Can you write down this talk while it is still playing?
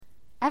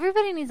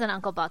Everybody needs an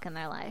Uncle Buck in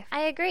their life.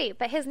 I agree,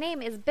 but his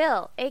name is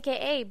Bill,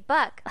 a.k.a.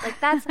 Buck. Like,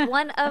 that's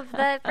one of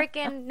the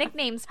freaking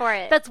nicknames for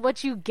it. That's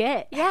what you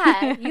get.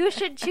 Yeah, you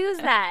should choose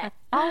that.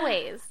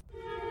 Always.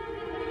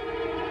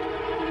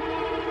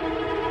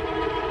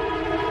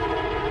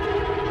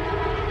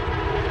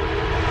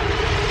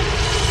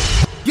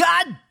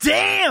 God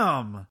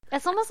damn!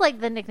 It's almost like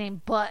the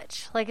nickname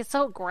Butch. Like, it's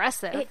so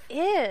aggressive. It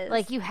is.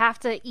 Like, you have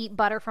to eat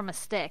butter from a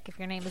stick if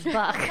your name is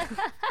Buck.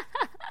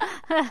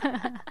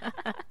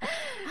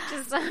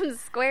 Just some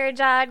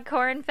square-jawed,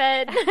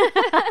 corn-fed,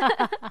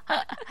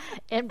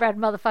 inbred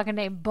motherfucker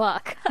named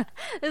Buck.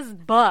 This is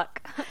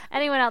Buck.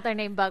 Anyone out there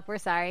named Buck, we're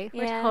sorry.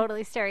 We're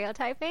totally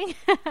stereotyping.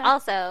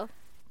 Also,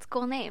 it's a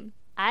cool name.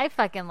 I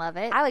fucking love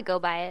it. I would go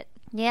by it.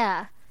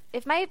 Yeah.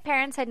 If my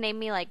parents had named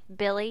me, like,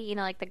 Billy, you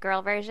know, like the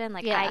girl version,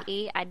 like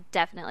I.E., I'd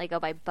definitely go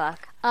by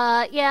Buck.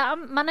 Yeah,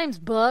 my name's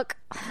Buck.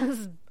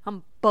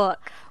 I'm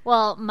Buck.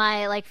 Well,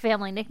 my, like,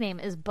 family nickname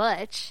is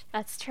Butch.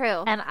 That's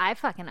true. And I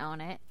fucking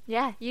own it.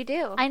 Yeah, you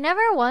do. I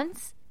never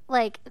once,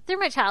 like, through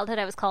my childhood,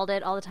 I was called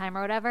it all the time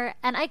or whatever,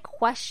 and I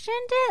questioned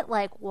it,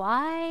 like,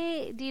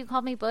 why do you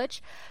call me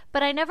Butch?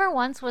 But I never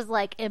once was,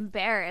 like,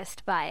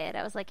 embarrassed by it.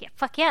 I was like, yeah,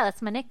 fuck yeah,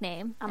 that's my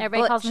nickname.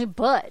 Everybody calls me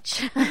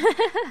Butch.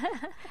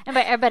 And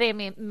by everybody, I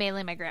mean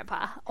mainly my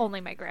grandpa.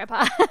 Only my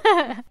grandpa.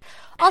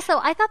 Also,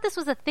 I thought this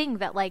was a thing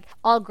that, like,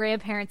 all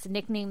grandparents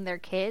nickname their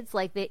kids,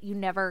 like, that you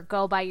never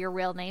go by your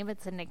real name,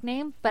 it's a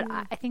nickname. But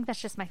I think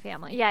that's just my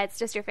family. Yeah, it's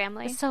just your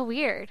family. It's so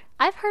weird.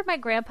 I've heard my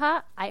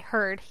grandpa,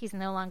 he's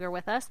no longer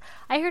with us,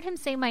 I heard him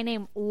say my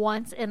name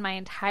once in my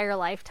entire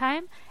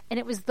lifetime, and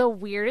it was the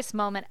weirdest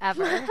moment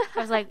ever. I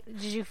was like,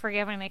 did you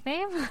forget my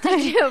nickname?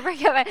 Did you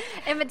forget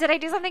did I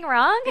do something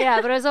wrong? Yeah,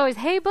 but it was always,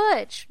 hey,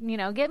 Butch, you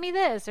know, get me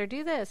this or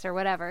do this or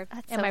whatever.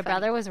 That's and so my funny.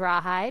 brother was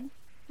Rawhide.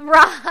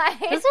 Rawhide.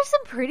 Those are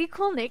some pretty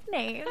cool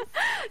nicknames.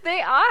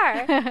 They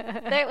are.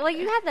 Well,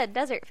 you had the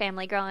desert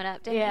family growing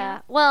up, didn't Yeah.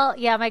 you? Well,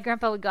 yeah, my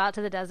grandpa would go out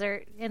to the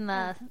desert in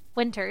the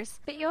winters.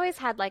 But you always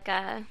had, like,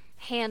 a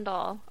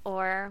handle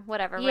or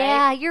whatever, right?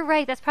 Yeah, you're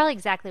right. That's probably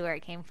exactly where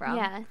it came from.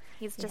 Yeah.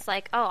 He's just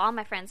like, oh, all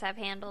my friends have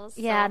handles.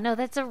 Yeah, so. no,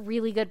 that's a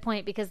really good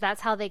point because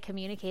that's how they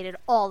communicated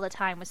all the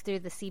time was through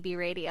the CB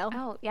radio.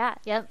 Oh, yeah.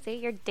 Yep. See,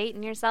 you're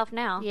dating yourself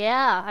now.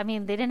 Yeah, I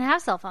mean, they didn't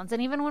have cell phones.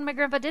 And even when my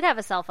grandpa did have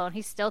a cell phone,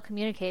 he still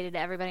communicated to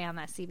everybody on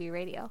that CB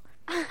radio.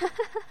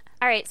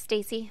 All right,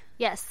 Stacy.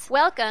 Yes.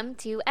 Welcome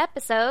to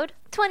episode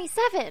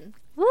 27.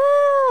 Woo!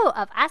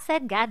 Of I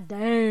Said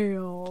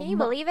Goddamn. Can you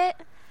believe it?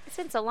 It's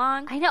been so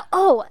long. I know.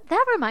 Oh,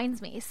 that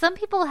reminds me. Some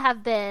people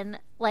have been,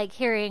 like,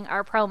 hearing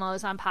our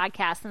promos on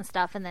podcasts and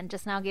stuff and then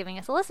just now giving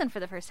us a listen for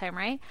the first time,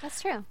 right?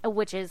 That's true.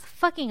 Which is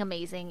fucking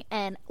amazing.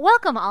 And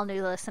welcome, all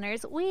new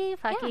listeners. We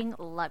fucking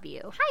love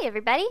you. Hi,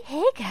 everybody.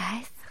 Hey,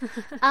 guys.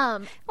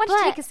 Why don't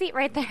you take a seat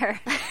right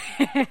there?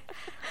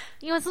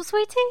 You want some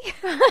sweet tea?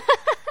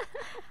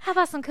 How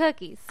about some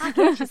cookies? I'll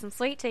get you some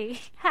sweet tea.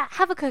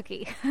 Have a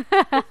cookie.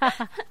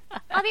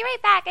 I'll be right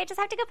back. I just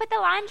have to go put the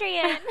laundry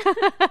in.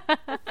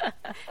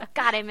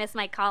 God, I miss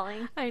my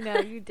calling. I know,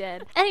 you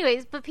did.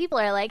 Anyways, but people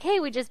are like, hey,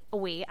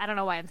 I don't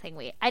know why I'm saying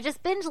we. I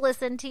just binge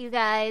listened to you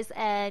guys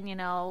and, you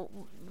know,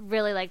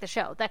 really like the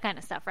show. That kind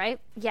of stuff, right?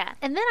 Yeah.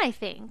 And then I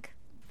think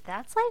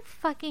that's like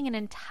fucking an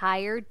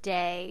entire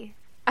day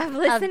of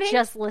listening? of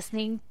just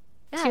listening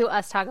to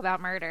us talk about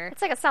murder.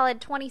 It's like a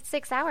solid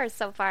 26 hours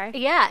so far.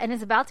 Yeah, and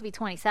it's about to be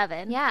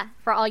 27. Yeah.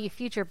 For all you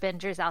future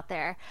bingers out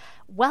there.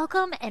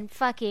 Welcome and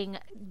fucking,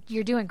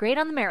 you're doing great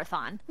on the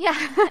marathon. Yeah.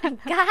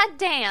 God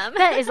damn.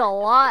 That is a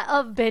lot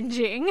of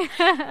binging.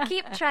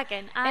 Keep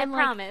trucking. I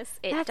promise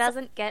it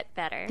doesn't get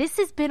better. This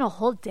has been a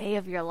whole day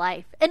of your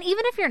life. And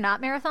even if you're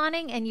not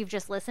marathoning and you've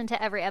just listened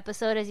to every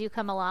episode as you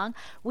come along,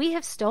 we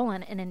have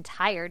stolen an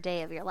entire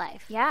day of your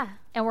life. Yeah.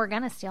 And we're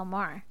going to steal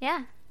more.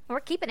 Yeah. We're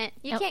keeping it.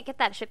 You can't get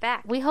that shit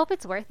back. We hope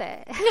it's worth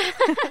it.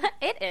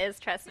 It is,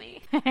 trust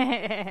me.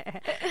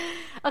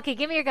 Okay,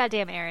 give me your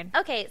goddamn Aaron.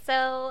 Okay,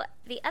 so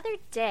the other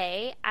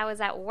day I was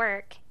at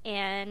work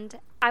and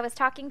I was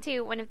talking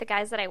to one of the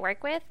guys that I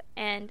work with,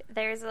 and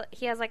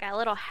he has like a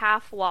little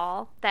half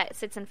wall that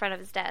sits in front of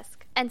his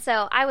desk. And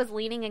so I was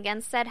leaning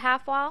against said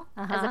half wall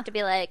as if to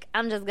be like,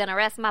 I'm just going to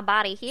rest my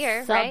body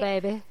here, Sup, right?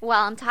 baby?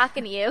 While I'm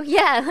talking to you.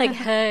 Yeah, like,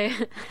 hey.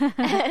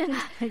 And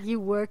you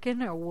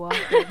working or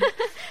walking?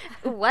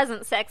 It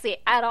wasn't sexy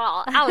at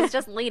all. I was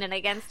just leaning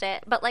against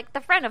it. But, like,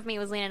 the friend of me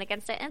was leaning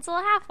against it, and it's a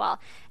little half wall.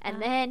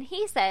 And then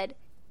he said,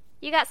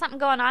 you got something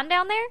going on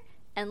down there?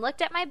 And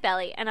looked at my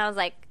belly, and I was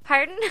like,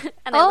 pardon?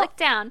 And I looked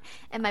down,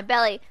 and my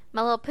belly,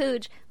 my little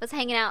pooge, was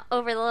hanging out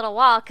over the little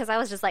wall, because I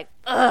was just like,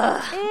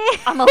 ugh,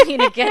 I'm gonna lean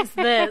against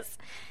this.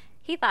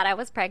 He thought I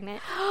was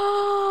pregnant.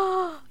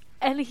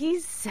 And he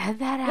said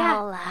that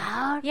out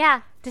loud?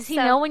 Yeah. Does he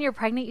know when you're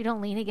pregnant you don't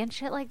lean against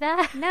shit like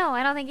that? No,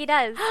 I don't think he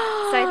does. So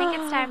I think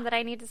it's time that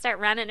I need to start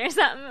running or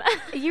something.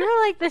 You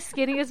were like the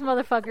skinniest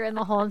motherfucker in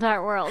the whole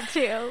entire world,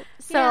 too.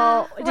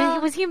 So,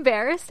 was he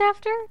embarrassed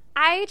after?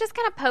 I just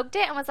kind of poked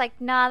it and was like,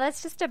 nah,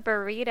 that's just a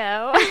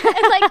burrito.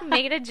 And like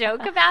made a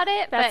joke about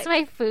it. That's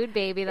my food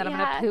baby that I'm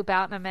going to poop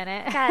out in a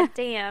minute. God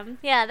damn.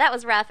 Yeah, that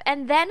was rough.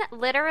 And then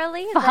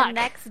literally the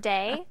next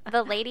day,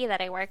 the lady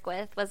that I work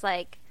with was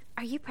like,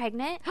 are you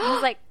pregnant? And I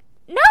was like,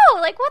 no,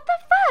 like what the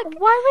fuck?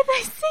 Why would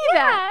they say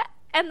that?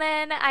 And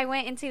then I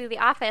went into the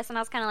office and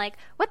I was kind of like,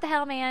 what the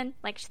hell, man?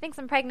 Like, she thinks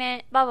I'm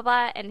pregnant, blah, blah,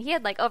 blah. And he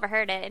had like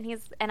overheard it.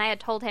 And I had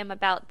told him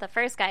about the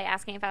first guy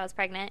asking if I was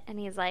pregnant. And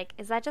he's like,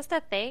 is that just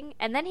a thing?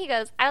 And then he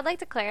goes, I would like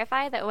to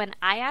clarify that when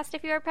I asked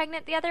if you were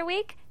pregnant the other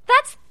week,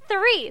 that's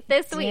 3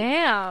 this week.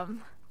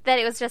 Damn. That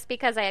it was just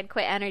because I had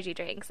quit energy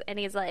drinks. And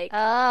he's like,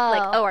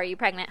 oh, are you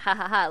pregnant? Ha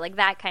ha ha. Like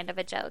that kind of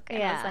a joke.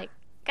 And I was like,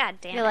 God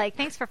damn You're it. like,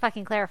 thanks for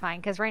fucking clarifying,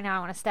 because right now I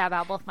want to stab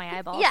out both my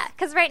eyeballs. Yeah,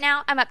 because right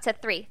now I'm up to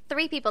 3.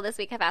 3 people this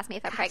week have asked me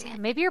if I'm pregnant.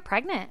 Maybe you're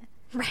pregnant.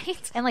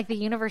 Right? And like the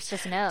universe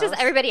just knows. Just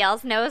everybody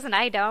else knows and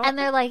I don't. And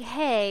they're like,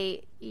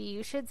 hey,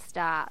 you should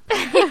stop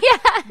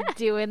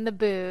doing the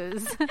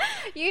booze.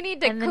 You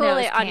need to and cool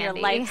it on your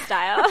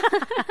lifestyle.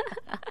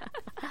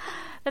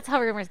 That's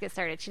how rumors get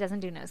started. She doesn't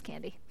do nose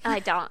candy. I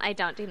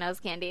don't do nose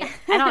candy.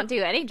 I don't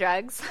do any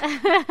drugs.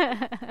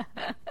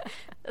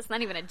 That's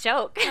not even a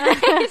joke.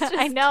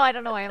 I know. I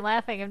don't know why I'm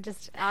laughing. I'm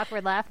just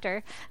awkward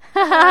laughter.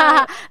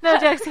 No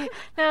jokes.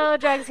 No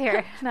drugs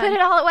here. None. Put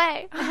it all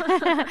away.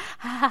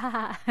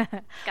 God.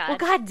 Well,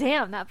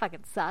 goddamn, that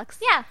fucking sucks.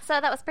 Yeah. So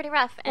that was pretty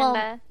rough.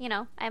 And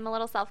I'm a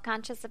little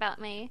self-conscious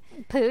about my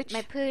pooch.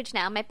 My pooch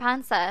now. My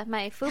panza.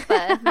 My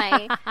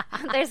fupa.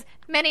 There's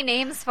many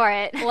names for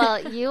it.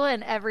 Well, you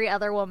and every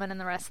other woman in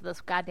the rest of this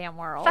goddamn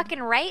world.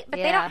 Fucking right. But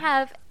they don't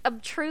have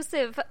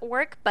obtrusive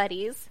work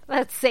buddies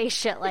that say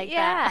shit like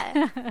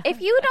that.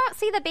 If you don't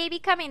see the baby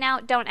coming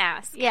out, don't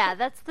ask. Yeah,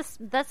 that's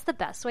the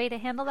best way to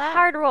handle that.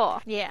 Hard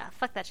rule. Yeah,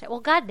 fuck that shit. Well,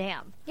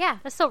 goddamn. Yeah.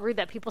 That's so rude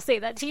that people say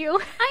that to you.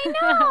 I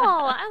know.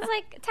 I was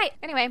like, tight.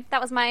 Anyway,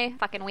 that was my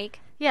fucking week.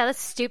 Yeah,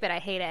 that's stupid. I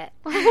hate it.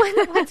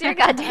 What's your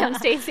goddamn,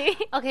 Stacey?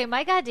 Okay,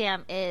 my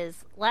goddamn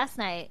is last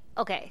night.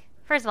 Okay.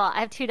 First of all, I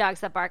have 2 dogs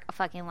that bark a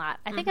fucking lot.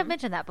 I think I've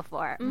mentioned that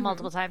before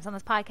multiple times on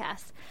this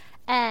podcast.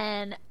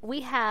 And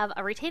we have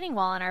a retaining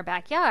wall in our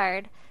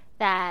backyard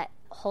that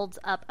holds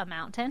up a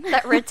mountain.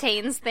 That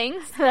retains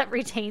things. That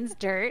retains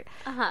dirt.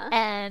 Uh-huh.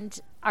 And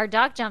our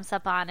dog jumps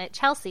up on it.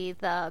 Chelsea,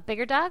 the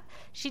bigger dog,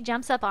 she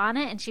jumps up on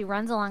it and she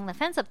runs along the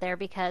fence up there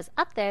because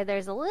up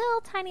there's a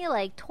little tiny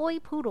like toy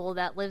poodle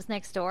that lives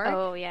next door.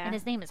 Oh, yeah. And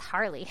his name is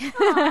Harley.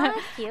 Aw,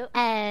 that's cute.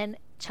 And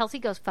Chelsea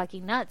goes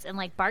fucking nuts and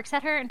like barks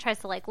at her and tries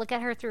to like look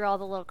at her through all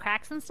the little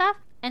cracks and stuff.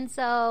 And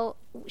so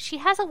she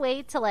has a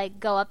way to like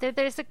go up there.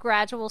 There's a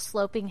gradual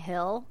sloping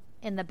hill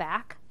in the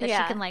back that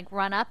she can like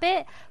run up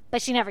it,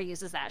 but she never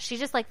uses that. She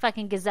just like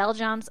fucking gazelle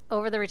jumps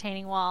over the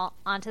retaining wall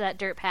onto that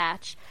dirt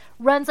patch,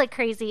 runs like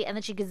crazy, and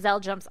then she gazelle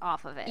jumps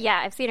off of it.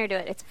 Yeah, I've seen her do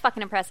it. It's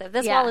fucking impressive.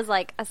 This wall is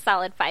like a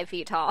solid 5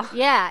 feet tall.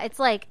 Yeah, it's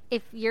like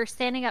if you're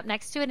standing up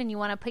next to it and you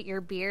want to put your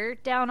beer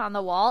down on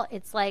the wall,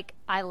 it's like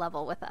eye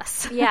level with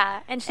us. Yeah,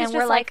 and she's and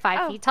just we're like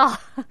 5 feet tall.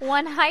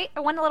 one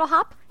little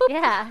hop. Boop.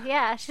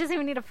 Yeah. She doesn't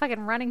even need a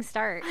fucking running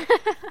start.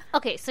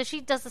 Okay, so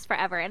she does this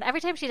forever, and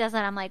every time she does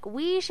that, I'm like,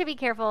 we should be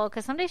careful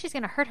because someday she's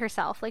gonna hurt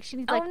herself. Like she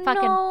needs like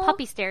fucking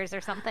puppy stairs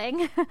or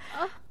something.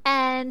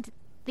 And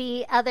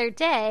the other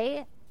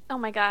day, oh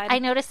my god, I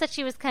noticed that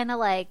she was kind of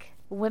like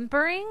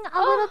whimpering a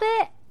little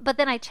bit, but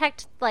then I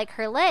checked like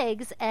her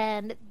legs,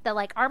 and the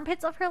like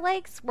armpits of her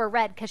legs were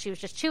red because she was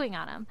just chewing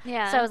on them.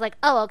 Yeah. So I was like,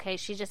 oh, okay,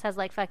 she just has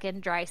like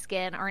fucking dry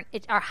skin or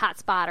hot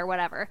spot or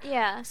whatever.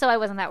 Yeah. So I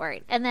wasn't that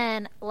worried. And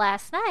then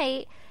last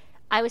night,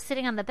 I was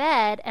sitting on the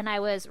bed and I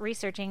was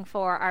researching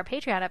for our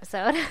Patreon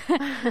episode,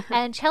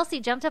 and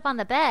Chelsea jumped up on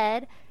the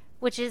bed,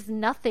 which is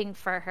nothing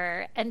for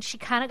her, and she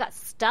kind of got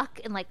stuck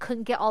and like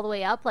couldn't get all the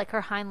way up, like her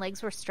hind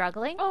legs were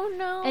struggling. Oh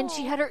no. And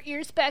she had her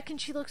ears back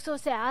and she looked so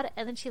sad,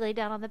 and then she laid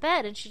down on the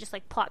bed and she just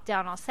like plopped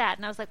down all sad,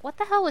 and I was like, what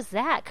the hell was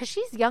that? Because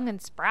she's young and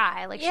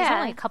spry, like she's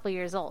only a couple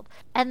years old.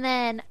 And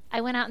then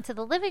I went out into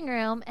the living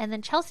room, and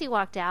then Chelsea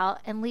walked out,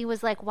 and Lee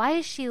was like, why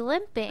is she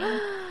limping?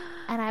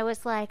 And I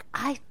was like,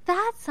 I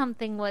thought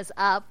something was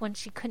up when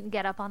she couldn't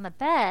get up on the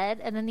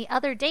bed, and then the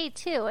other day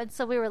too. And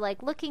so we were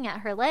like looking at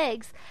her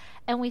legs,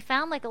 and we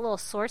found like a little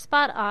sore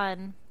spot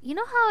on, you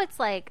know how it's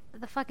like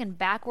the fucking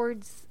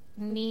backwards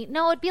knee?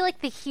 No, it'd be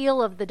like the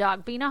heel of the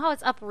dog, but you know how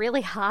it's up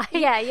really high?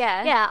 Yeah.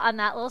 Yeah, on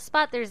that little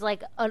spot, there's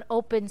like an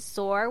open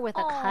sore with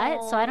a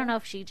cut. So I don't know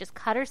if she just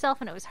cut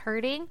herself and it was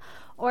hurting,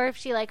 or if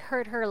she like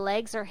hurt her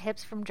legs or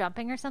hips from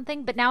jumping or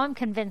something. But now I'm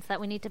convinced that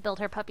we need to build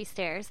her puppy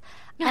stairs,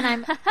 and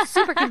I'm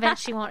super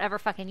convinced she won't ever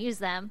fucking use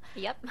them.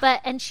 Yep.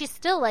 And she's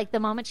still like, the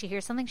moment she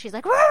hears something, she's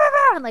like, rah,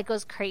 rah, rah. now and like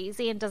goes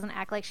crazy and doesn't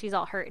act like she's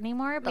all hurt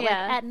anymore. But like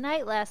at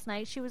night last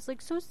night, she was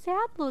like so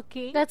sad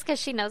looking. That's because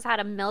she knows how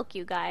to milk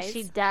you guys.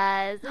 She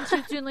does. And she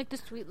was doing like the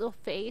sweet little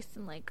face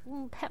and like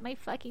pet my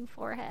fucking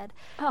forehead.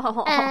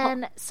 Oh.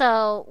 And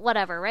so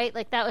whatever, right?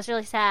 Like that was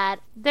really sad.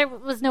 There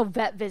was no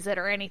vet visit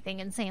or anything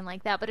insane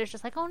like that, but it was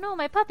just like, oh no,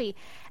 my puppy.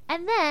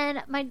 And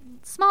then my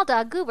small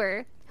dog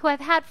Goober, who I've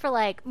had for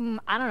like,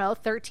 I don't know,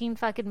 13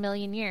 fucking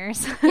million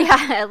years.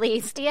 Yeah, at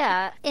least.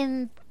 Yeah.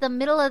 In the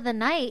middle of the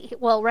night,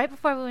 well, right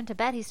before we went to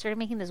bed, he started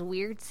making this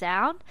weird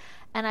sound.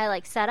 And I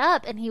like sat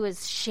up and he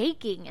was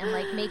shaking and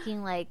like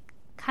making like,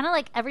 kind of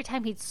like every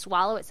time he'd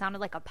swallow, it sounded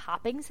like a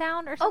popping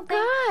sound or something.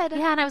 Oh, God.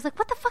 Yeah, and I was like,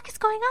 what the fuck is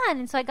going on?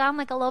 And so I got him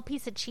like a little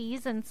piece of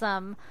cheese and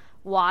some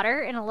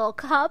water in a little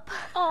cup.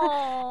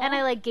 Oh. And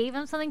I like gave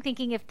him something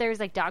thinking if there's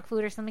like dog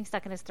food or something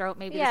stuck in his throat,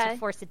 maybe this would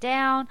force it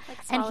down. Like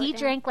and he it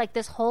drank like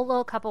this whole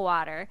little cup of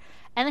water.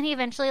 And then he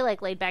eventually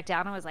like laid back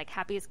down and was like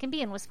happy as can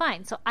be and was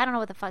fine. So I don't know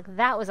what the fuck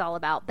that was all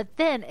about. But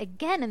then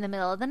again in the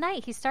middle of the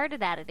night, he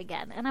started at it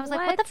again. And I was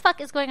like, what the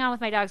fuck is going on with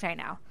my dogs right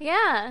now?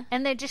 Yeah.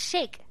 And they just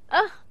shake.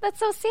 Oh, that's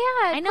so sad.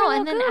 I know. Poor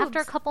And then little after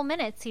a Goobs. couple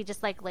minutes, he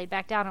just like laid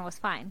back down and was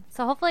fine.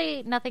 So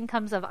hopefully nothing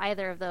comes of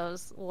either of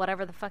those,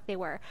 whatever the fuck they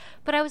were.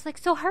 But I was like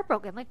so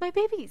heartbroken, like my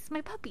babies, my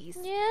puppies.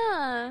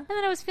 Yeah. And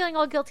then I was feeling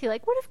all guilty,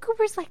 like what if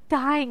Cooper's like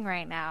dying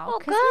right now? Oh,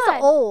 Because God.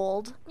 he's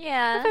old.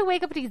 Yeah. What if I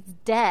wake up and he's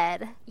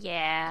dead?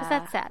 Yeah. Because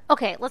that's sad.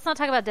 Okay, let's not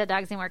talk about dead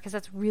dogs anymore because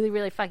that's really,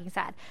 really fucking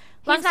sad.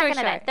 Long He's not story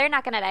gonna die. short, They're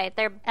not gonna die.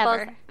 They're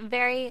Ever. both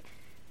very,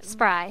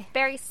 spry.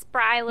 very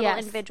spry little Yes.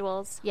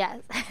 individuals. Yes.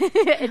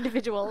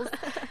 Individuals.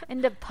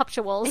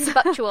 Indipuptuals.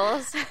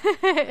 Individuals.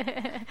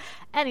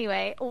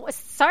 Anyway,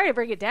 sorry to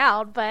bring it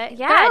down, but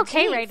Yeah, they're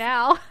okay geez. right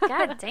now.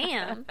 God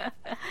damn. Oh,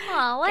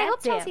 well, I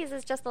hope Chelsea's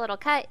is just a little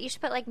cut. You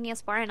should put like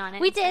Neosporin on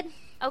it. We did.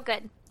 Oh,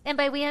 good. And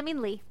by we, I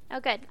mean Lee. Oh,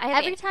 good. I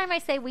have Every time I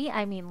say we,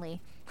 I mean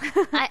Lee.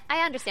 I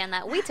understand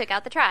that. We took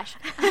out the trash.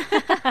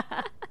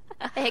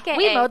 AKA.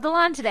 We mowed the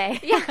lawn today.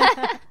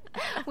 Yeah.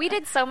 We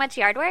did so much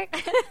yard work.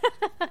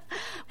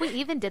 We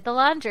even did the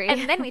laundry.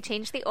 And then we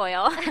changed the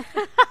oil.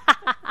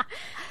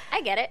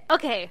 I get it.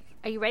 Okay,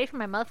 are you ready for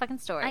my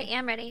motherfucking story? I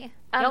am ready.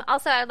 Yep.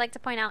 Also, I would like to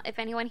point out, if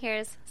anyone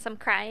hears some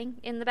crying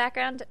in the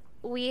background,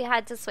 we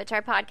had to switch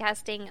our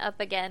podcasting up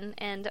again,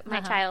 and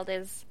my child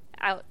is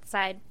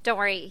outside. Don't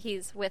worry,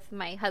 he's with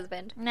my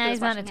husband. Nah, who's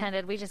he's watching him.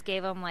 unattended. We just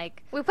gave him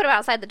like We put him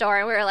outside the door,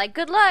 and we were like,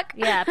 good luck.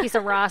 a piece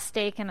of raw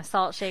steak and a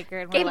salt shaker.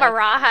 And Gave we're him a like,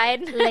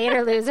 rawhide.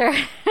 later, loser.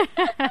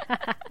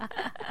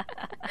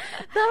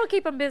 That'll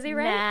keep him busy,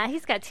 right? Nah,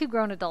 he's got 2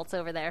 grown adults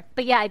over there.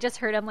 But yeah, I just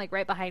heard him like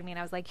right behind me, and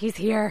I was like, he's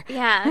here.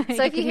 Yeah.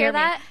 So if can you hear me.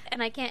 that,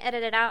 and I can't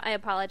edit it out, I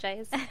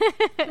apologize.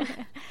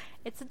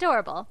 It's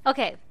adorable.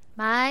 Okay,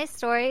 my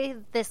story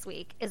this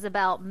week is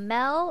about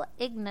Mel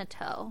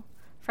Ignato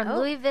from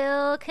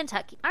Louisville,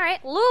 Kentucky. All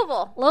right,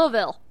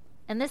 Louisville.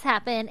 And this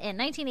happened in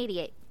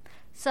 1988.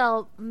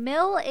 So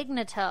Mel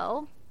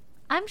Ignato,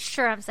 I'm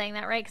sure I'm saying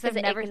that right because Is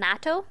I've it never.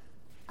 Ignato?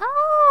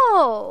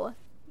 Oh,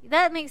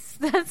 that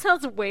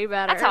sounds way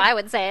better. That's how I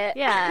would say it.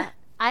 Yeah,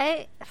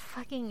 I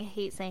fucking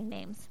hate saying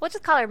names. We'll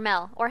just call her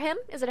Mel. Or him?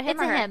 Is it a him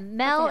It's or a her? him,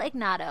 Mel It's a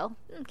him. Ignato.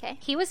 Okay.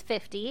 He was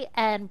 50,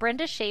 and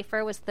Brenda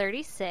Schaefer was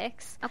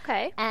 36.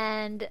 Okay.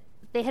 And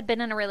they had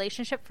been in a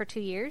relationship for 2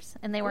 years,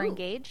 and they were Ooh.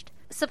 engaged.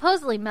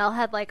 Supposedly, Mel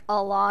had like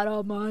a lot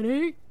of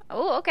money.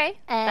 Oh, okay.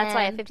 That's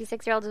why a And-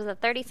 56-year-old is a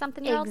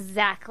 30-something-year-old?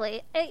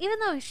 Exactly. Even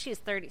though she's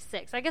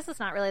 36, I guess it's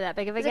not really that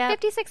big of a Is it gap.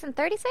 56 and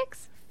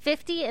 36?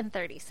 50 and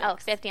 36. Oh,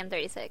 50 and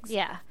 36.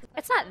 Yeah.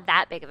 It's not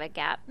that big of a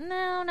gap.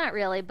 No, not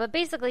really. But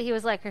basically, he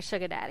was like her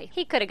sugar daddy.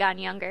 He could have gone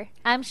younger.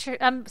 I'm sure.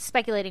 I'm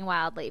speculating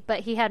wildly, but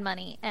he had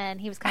money,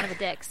 and he was kind of a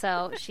dick,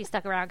 so she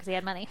stuck around because he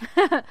had money.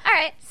 All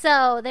right.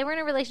 So they were in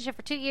a relationship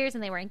for 2 years,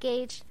 and they were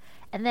engaged.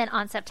 And then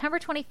on September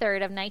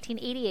 23rd of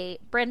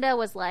 1988, Brenda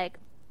was like,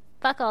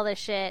 fuck all this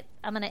shit.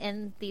 I'm going to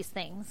end these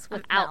things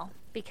with I'm out. Mel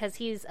because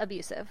he's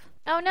abusive.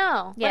 Oh,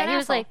 no. Yeah, What an he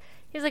was asshole.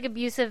 like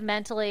abusive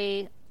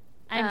mentally.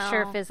 I'm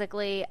sure Oh.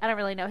 physically. I don't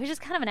really know. He's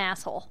just kind of an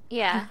asshole.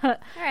 Yeah. All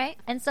right.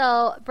 And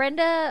so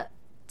Brenda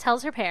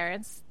tells her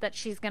parents that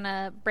she's going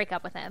to break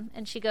up with him,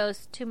 and she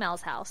goes to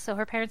Mel's house. So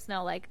her parents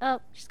know, like, oh,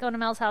 she's going to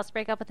Mel's house to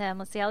break up with him.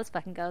 Let's see how this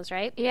fucking goes,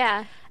 right?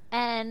 Yeah.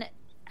 And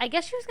I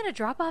guess she was going to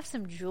drop off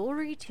some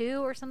jewelry,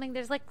 too, or something.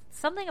 There's, like,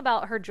 something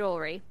about her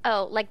jewelry.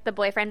 Oh, like the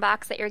boyfriend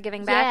box that you're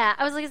giving back? Yeah.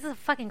 I was like, is this a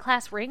fucking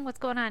class ring? What's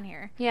going on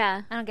here?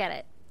 Yeah. I don't get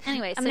it.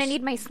 Anyway, I'm so going to she-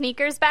 need my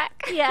sneakers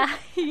back. Yeah,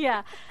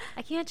 yeah.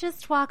 I can't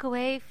just walk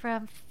away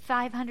from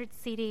 500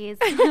 CDs.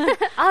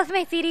 All of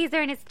my CDs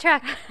are in his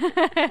truck.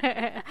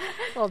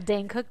 Little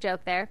Dane Cook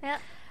joke there. Yeah.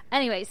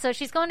 Anyway, so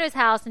she's going to his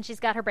house, and she's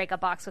got her breakup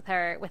box with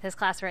her, with his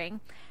class ring.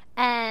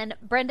 And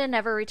Brenda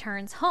never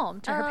returns home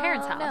to her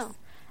parents' house. no.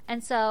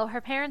 And so her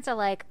parents are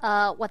like,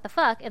 what the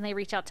fuck? And they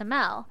reach out to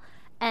Mel.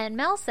 And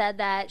Mel said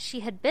that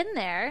she had been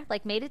there,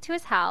 like made it to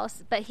his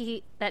house, but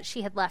that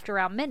she had left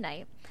around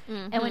midnight.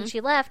 Mm-hmm. And when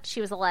she left,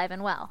 she was alive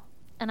and well.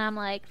 And I'm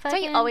like, Don't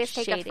fucking you always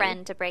take shady. a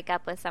friend to break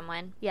up with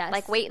someone? Yes.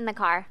 Like, wait in the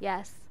car.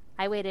 Yes.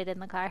 I waited in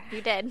the car.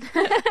 You did. And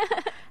I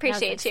was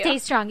Appreciate like, you. Stay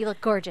strong. You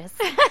look gorgeous.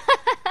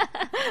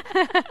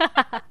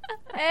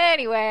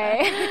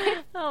 Anyway.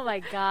 Oh my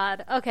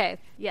god. Okay.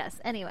 Yes.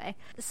 Anyway.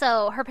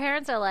 So her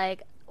parents are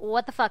like,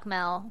 what the fuck,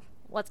 Mel?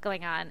 What's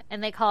going on?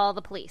 And they call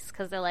the police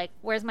because they're like,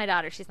 where's my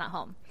daughter? She's not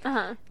home.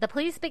 Uh-huh. The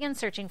police begin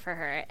searching for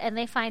her, and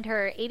they find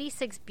her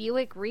 86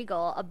 Buick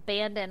Regal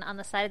abandoned on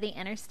the side of the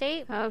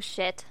interstate. Oh,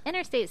 shit.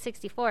 Interstate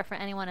 64 for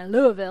anyone in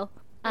Louisville.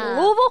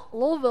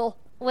 Louisville.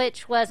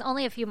 Which was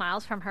only a few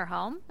miles from her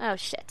home. Oh,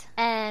 shit.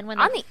 And when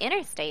on the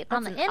interstate. That's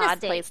on the an interstate,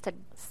 odd place to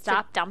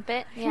stop, dump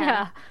it.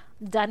 Yeah.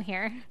 Done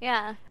here.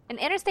 Yeah. An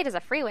interstate is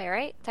a freeway,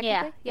 right?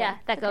 Technically? Yeah.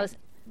 That goes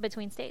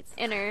between states.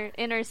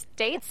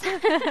 Interstates?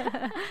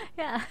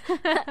 Yeah.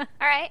 All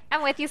right.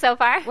 I'm with you so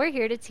far. We're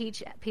here to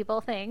teach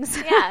people things.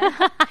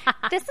 Yeah.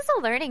 This is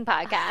a learning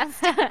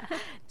podcast.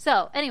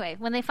 So, anyway,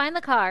 when they find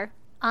the car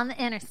on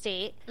the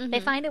interstate, they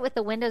find it with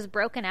the windows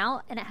broken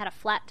out and it had a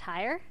flat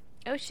tire.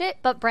 Oh, shit.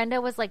 But Brenda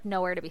was, like,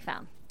 nowhere to be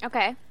found.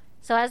 Okay.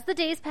 So as the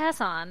days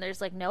pass on, there's,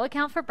 like, no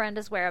account for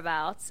Brenda's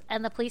whereabouts,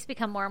 and the police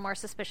become more and more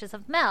suspicious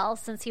of Mel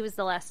since he was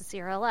the last to see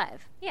her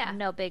alive. Yeah.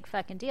 No big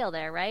fucking deal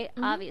there, right?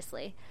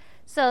 Obviously.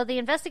 So the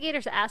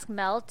investigators ask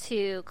Mel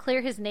to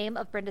clear his name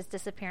of Brenda's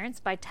disappearance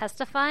by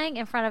testifying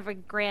in front of a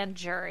grand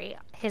jury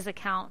his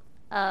account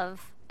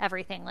of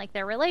everything, like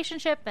their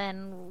relationship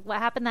and what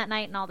happened that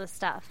night and all this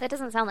stuff. That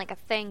doesn't sound like a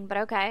thing, but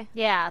okay.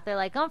 Yeah, they're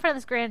like, go in front of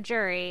this grand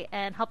jury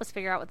and help us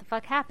figure out what the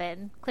fuck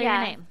happened. Clear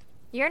your name.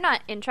 You're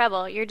not in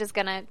trouble. You're just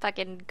gonna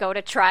fucking go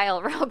to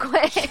trial real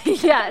quick.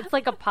 Yeah, it's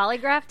like a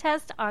polygraph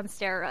test on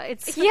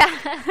steroids.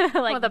 Yeah.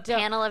 Like, with a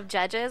panel of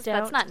judges.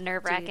 That's not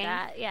nerve-wracking.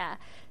 Yeah.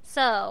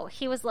 So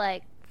he was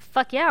like,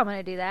 fuck yeah, I'm going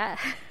to do that.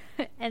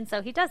 And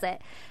so he does it.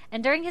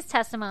 And during his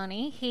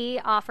testimony, he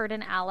offered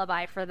an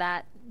alibi for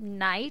that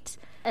night.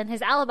 And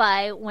his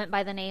alibi went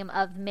by the name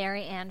of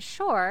Mary Ann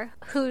Shore,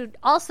 who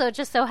also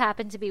just so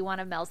happened to be one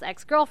of Mel's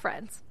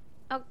ex-girlfriends.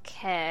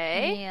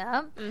 Okay.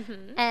 Yeah.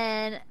 Mm-hmm.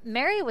 And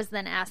Mary was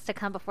then asked to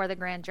come before the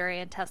grand jury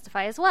and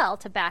testify as well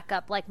to back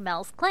up, like,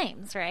 Mel's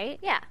claims, right?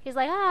 Yeah. He's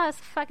like, I was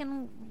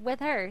fucking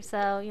with her,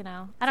 so, you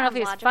know. I don't know if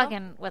he was logical.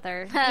 fucking with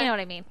her. You know what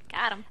I mean?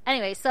 Got him.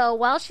 Anyway, so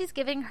while she's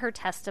giving her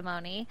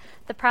testimony,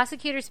 the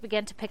prosecutors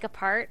began to pick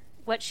apart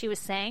what she was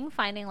saying,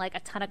 finding, like,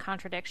 a ton of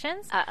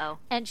contradictions. Uh-oh.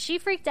 And she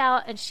freaked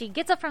out, and she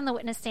gets up from the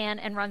witness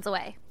stand and runs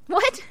away.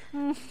 What?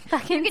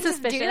 Fucking You can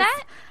suspicious. just do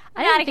that?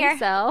 I Get don't outta think here.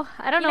 so.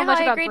 I don't You know know much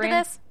how I about agreed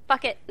grand... to this?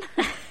 Fuck it.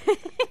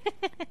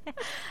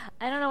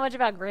 I don't know much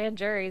about grand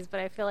juries, but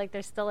I feel like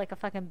there's still like a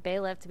fucking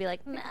bailiff to be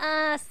like,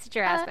 nah, sit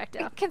your ass back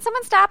down. Can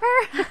someone stop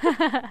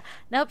her?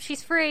 Nope,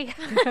 she's free.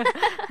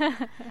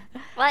 Well,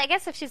 I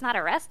guess if she's not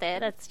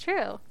arrested. That's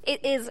true.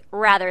 It is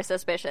rather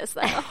suspicious,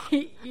 though.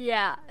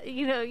 Yeah.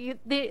 You know,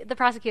 the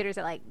prosecutors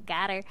are like,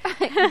 got her.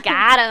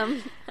 Got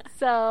him.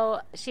 So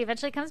she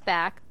eventually comes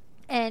back.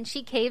 And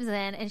she caves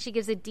in, and she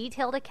gives a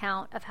detailed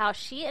account of how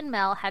she and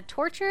Mel had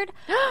tortured,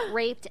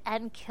 raped,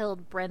 and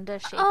killed Brenda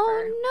Schaefer.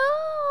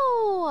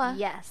 Oh, no.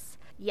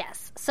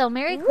 Yes. So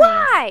Mary claims...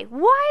 Why?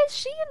 Why is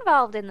she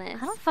involved in this?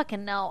 I don't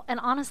fucking know. And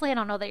honestly, I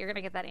don't know that you're going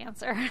to get that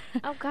answer.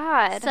 Oh,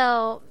 God.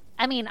 So,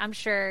 I mean, I'm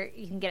sure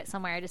you can get it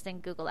somewhere. I just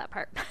didn't Google that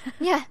part.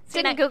 Yeah.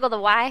 Didn't Google the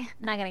why.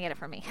 Not going to get it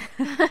from me.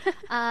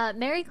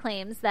 Mary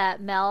claims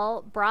that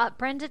Mel brought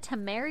Brenda to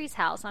Mary's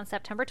house on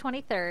September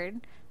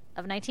 23rd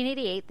of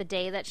 1988, the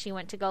day that she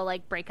went to go,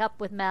 like, break up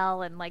with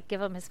Mel and, like,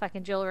 give him his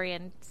fucking jewelry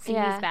and see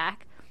his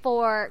back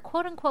for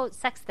quote-unquote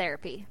sex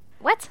therapy.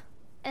 What?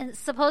 And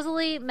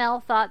supposedly Mel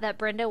thought that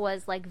Brenda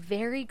was, like,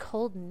 very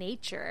cold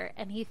nature,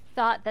 and he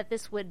thought that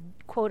this would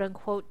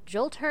quote-unquote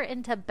jolt her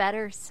into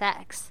better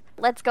sex.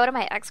 Let's go to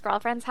my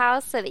ex-girlfriend's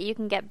house so that you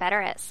can get better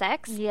at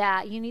sex?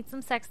 Yeah, you need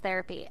some sex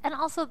therapy. And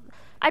also,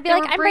 I'd be they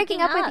like, were I'm breaking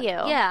up with you.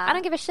 Yeah. I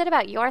don't give a shit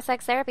about your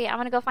sex therapy. I'm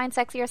going to go find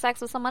sexier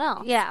sex with someone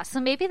else. Yeah, so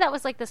maybe that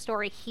was, like, the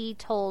story he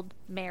told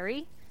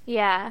Mary.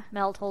 Yeah.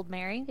 Mel told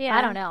Mary. Yeah.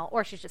 I don't know.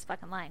 Or she's just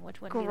fucking lying, which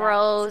wouldn't be that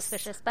Gross.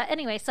 suspicious. But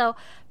anyway, so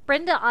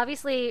Brenda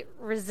obviously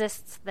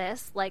resists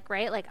this, like,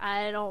 right? Like,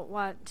 I don't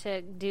want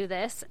to do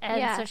this.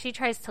 And so she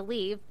tries to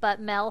leave, but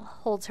Mel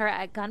holds her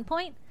at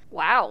gunpoint.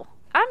 Wow.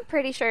 I'm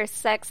pretty sure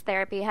sex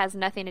therapy has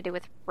nothing to do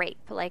with rape.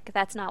 Like,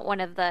 that's not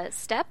one of the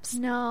steps.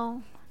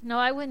 No,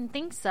 I wouldn't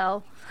think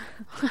so.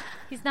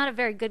 He's not a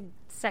very good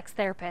sex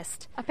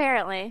therapist.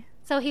 Apparently.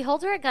 So he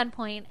holds her at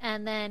gunpoint,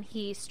 and then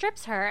he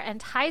strips her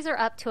and ties her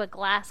up to a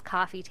glass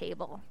coffee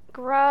table.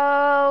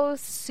 Gross.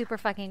 Super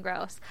fucking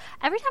gross.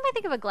 Every time I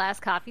think of a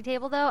glass coffee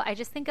table, though, I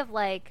just think of,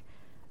 like,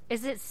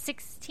 is it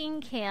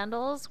 16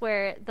 Candles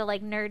where the,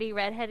 like, nerdy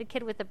redheaded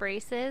kid with the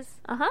braces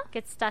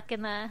gets stuck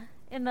in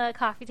the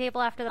coffee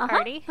table after the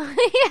party? Yeah. Is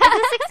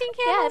it 16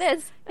 Candles? Yeah, it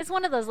is. It's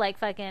one of those, like,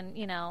 fucking,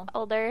 you know.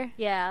 Older.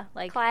 Yeah,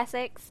 like.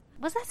 Classics.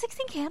 Was that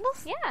 16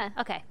 Candles? Yeah.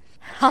 Okay.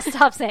 I'll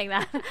stop saying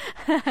that.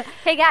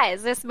 Hey,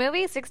 guys, this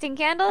movie, 16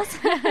 Candles?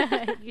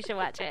 You should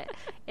watch it.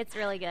 It's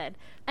really good.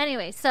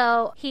 Anyway,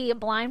 so he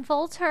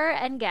blindfolds her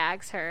and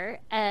gags her,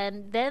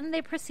 and then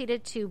they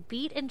proceeded to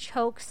beat and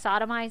choke,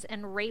 sodomize,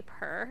 and rape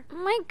her. Oh,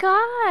 my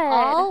God.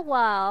 All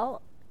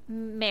while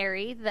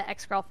Mary, the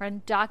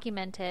ex-girlfriend,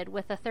 documented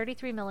with a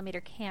 33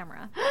 millimeter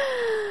camera.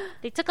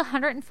 They took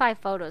 105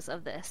 photos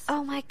of this.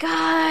 Oh my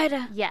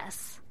God.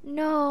 Yes.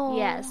 No.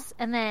 Yes.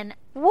 And then,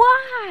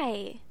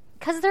 Why?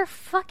 because they're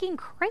fucking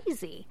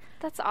crazy.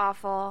 That's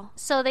awful.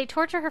 So they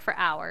torture her for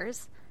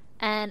hours,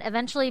 and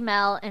eventually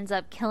Mel ends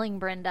up killing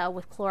Brenda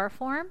with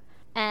chloroform,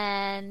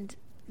 and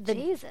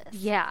Jesus.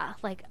 Yeah,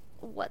 like,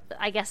 what,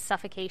 I guess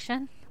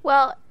suffocation?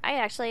 Well, I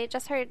actually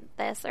just heard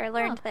this or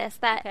learned Oh, this,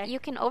 that okay. you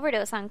can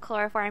overdose on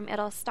chloroform.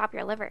 It'll stop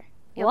your liver.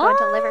 You'll go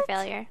into liver What?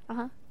 failure.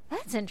 Uh-huh.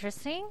 That's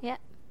interesting. Yeah.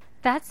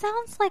 That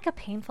sounds like a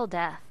painful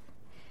death.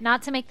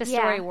 Not to make the Yeah.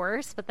 story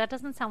worse, but that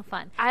doesn't sound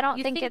fun. I don't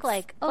You think it's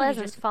like, oh, pleasant.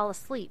 you just fall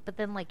asleep, but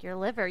then, like, your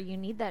liver, you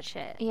need that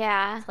shit.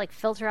 Yeah. To, like,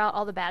 filter out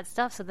all the bad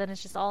stuff, so then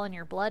it's just all in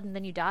your blood, and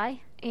then you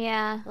die?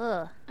 Yeah.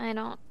 Ugh. I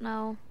don't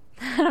know.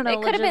 I don't know.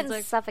 It could have been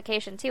logistics.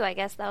 suffocation too, I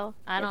guess, though.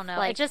 I don't If, know.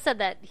 Like, It just said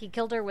that he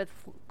killed her with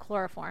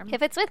chloroform.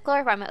 if it's with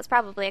chloroform, it was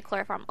probably a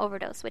chloroform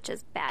overdose, which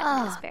is bad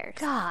news Oh, bears.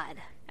 God.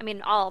 I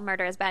mean, all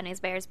murder is bad news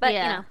bears, but,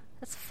 yeah. you know.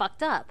 That's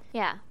fucked up.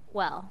 Yeah.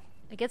 Well,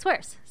 it gets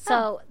worse.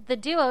 So the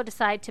duo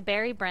decide to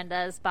bury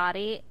Brenda's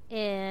body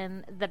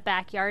in the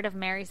backyard of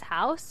Mary's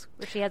house,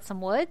 where she had some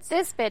woods.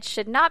 This bitch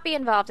should not be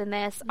involved in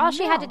this. All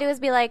she had to No. do is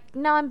be like,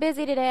 no, I'm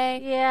busy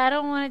today. Yeah, I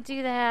don't want to do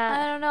I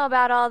that. don't know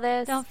about all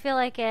this. Don't feel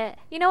like it.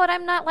 You know what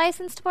I'm not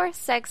licensed for?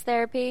 Sex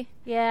therapy.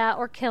 Yeah,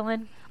 or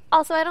killing.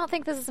 Also, I don't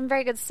think this is some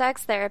very good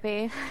sex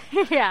therapy.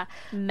 Yeah.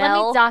 Let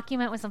Mel. me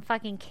document with some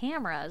fucking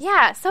cameras.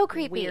 Yeah, so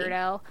creepy.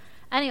 Weirdo.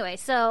 Anyway,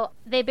 so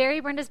they bury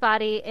Brenda's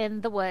body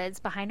in the woods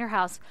behind her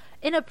house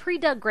in a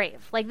pre-dug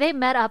grave. Like, they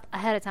met up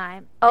ahead of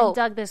time and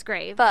dug this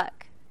grave.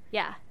 Fuck.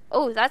 Yeah.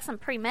 Oh, that's some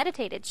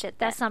premeditated shit.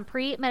 That's some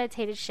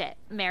premeditated shit.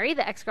 Mary,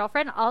 the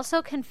ex-girlfriend,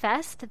 also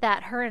confessed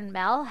that her and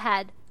Mel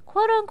had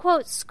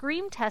quote-unquote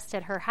scream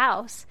tested her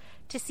house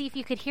to see if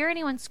you could hear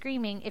anyone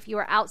screaming if you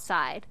were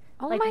outside.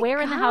 Oh like, my where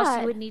in the house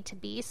God. you would need to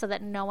be so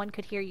that no one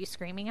could hear you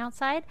screaming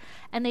outside.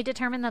 And they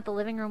determined that the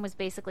living room was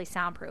basically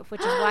soundproof, which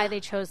is why they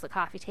chose the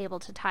coffee table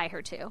to tie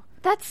her to.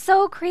 That's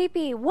so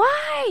creepy.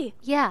 Why?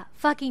 Yeah,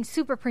 fucking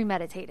super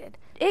premeditated.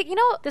 You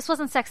know, This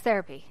wasn't sex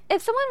therapy.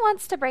 if someone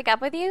wants to break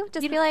up with you,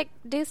 just be like,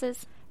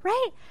 deuces.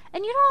 Right?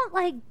 And you don't,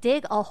 like,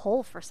 dig a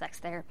hole for sex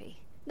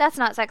therapy. That's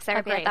not sex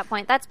therapy at grave. that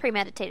point. That's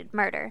premeditated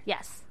murder.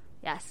 Yes.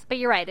 Yes. But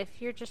you're right.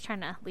 If you're just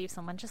trying to leave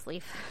someone, just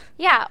leave.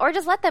 Yeah, or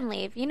just let them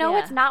leave. You know Yeah.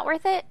 what's not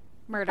worth it?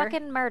 Murder.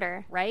 Fucking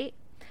murder. Right?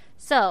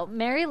 So,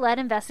 Mary led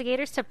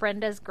investigators to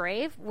Brenda's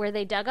grave, where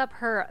they dug up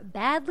her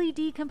badly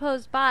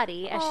decomposed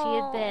body as she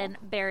had Oh. been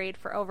buried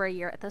for over a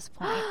year at this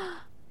point.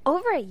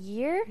 Over a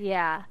year?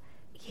 Yeah.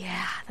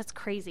 Yeah, that's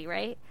crazy,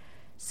 right?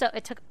 So,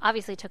 it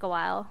obviously took a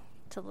while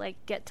to, like,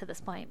 get to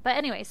this point. But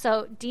anyway,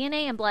 so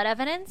DNA and blood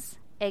evidence,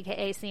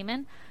 aka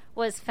semen,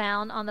 was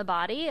found on the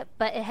body,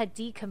 but it had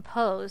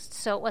decomposed,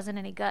 so it wasn't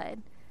any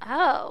good.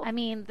 Oh. I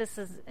mean, this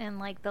is in,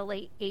 like, the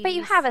late 80s. But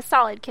you have a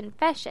solid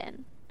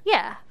confession.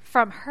 Yeah,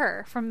 from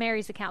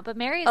Mary's account. But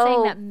Mary is saying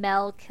Oh. that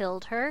Mel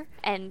killed her.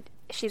 And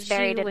she's She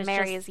buried in was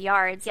Mary's just-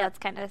 yard, so Yep. that's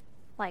kind of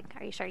like,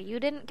 are you sure you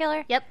didn't kill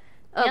her? Yep.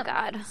 Oh, Yep.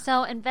 God.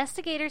 So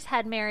investigators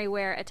had Mary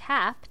wear a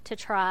tap to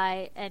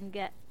try and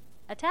get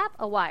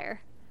a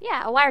wire.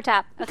 Yeah, a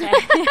wiretap. Okay.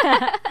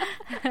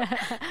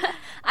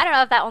 I don't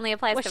know if that only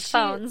applies Was to she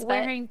phones, but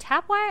wearing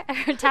tap wire?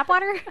 Tap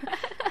water?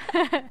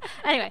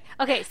 Anyway,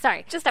 okay,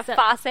 sorry. just a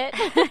faucet.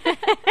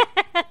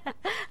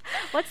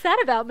 What's that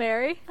about,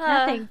 Mary?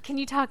 Nothing. Can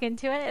you talk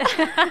into it?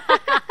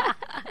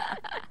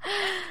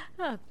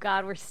 Oh,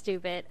 God, we're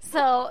stupid.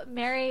 So,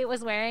 Mary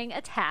was wearing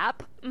a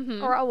tap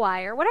or a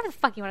wire, whatever the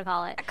fuck you want to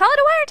call it. Call it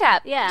a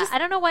wiretap. Yeah, Just- I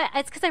don't know why.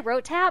 It's because I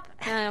wrote tap,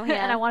 Oh,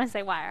 yeah. and I want to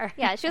say wire.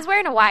 yeah, she was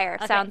wearing a wire.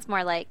 Okay. Sounds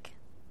more like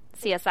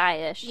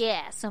CSI-ish.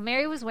 Yeah, so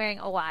Mary was wearing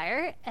a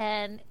wire,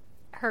 and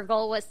her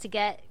goal was to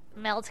get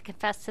Mel to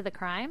confess to the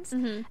crimes.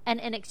 Mm-hmm. And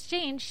in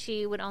exchange,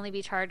 she would only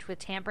be charged with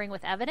tampering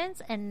with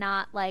evidence and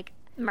not, like,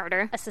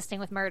 Murder. assisting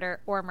with murder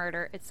or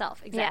murder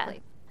itself.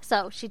 Exactly.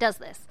 So she does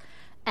this.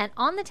 And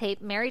on the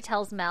tape, Mary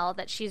tells Mel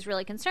that she's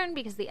really concerned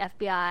because the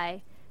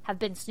FBI have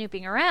been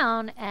snooping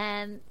around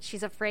and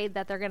she's afraid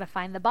that they're going to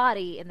find the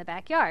body in the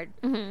backyard.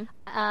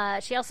 Mm-hmm.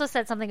 She also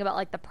said something about,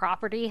 like, the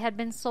property had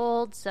been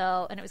sold,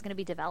 so, and it was going to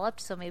be developed,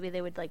 so maybe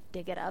they would, like,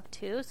 dig it up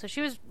too. So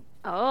she was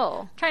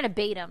trying to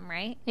bait him,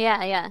 right?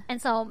 Yeah, yeah.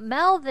 And so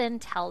Mel then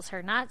tells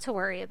her not to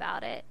worry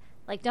about it.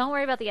 Like, don't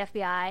worry about the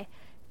FBI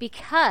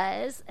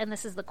because, and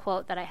this is the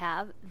quote that I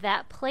have,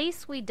 that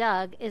place we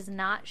dug is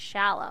not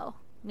shallow,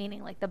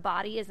 meaning, like, the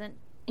body isn't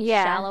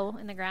shallow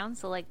in the ground,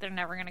 so, like, they're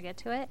never going to get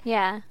to it.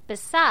 Yeah.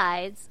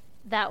 Besides,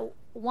 that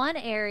one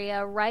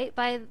area right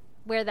by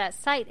where that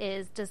site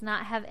is does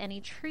not have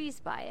any trees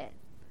by it.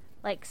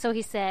 Like, so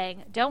he's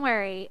saying, don't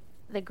worry,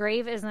 the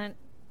grave is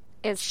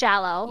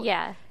shallow.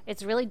 Yeah.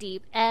 It's really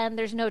deep, and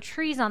there's no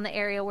trees on the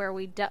area where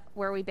we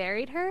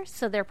buried her,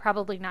 so they're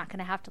probably not going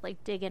to have to,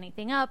 like, dig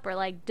anything up or,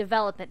 like,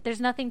 develop it.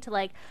 There's nothing to,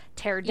 like,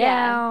 tear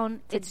Yeah.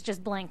 down. It's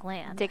just blank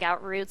land. Dig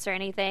out roots or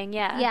anything.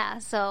 Yeah. Yeah,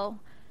 so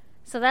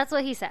that's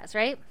what he says,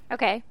 right?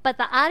 Okay. But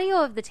the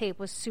audio of the tape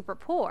was super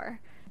poor.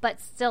 But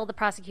still, the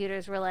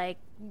prosecutors were like,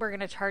 we're going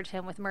to charge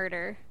him with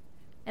murder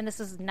And this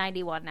was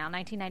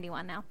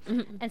 1991 now.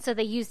 Mm-hmm. And so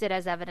they used it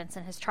as evidence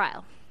in his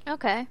trial.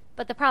 Okay.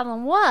 But the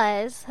problem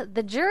was,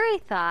 the jury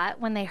thought,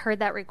 when they heard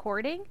that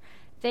recording,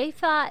 they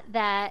thought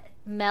that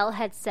Mel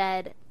had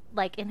said,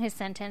 like in his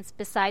sentence,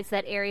 besides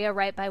that area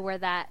right by where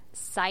that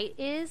site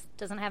is,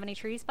 doesn't have any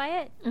trees by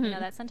it, you know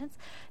that sentence?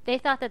 They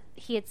thought that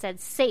he had said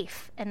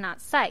safe and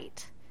not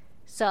site.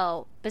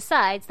 So,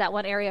 besides that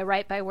one area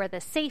right by where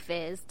the safe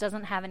is,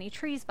 doesn't have any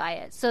trees by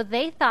it. So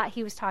they thought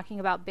he was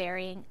talking about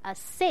burying a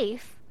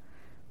safe,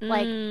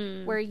 like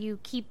where you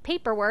keep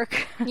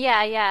paperwork.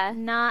 Yeah, yeah.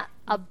 Not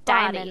a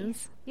body.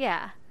 Diamonds.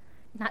 Yeah.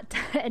 Not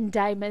and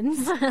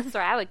diamonds. That's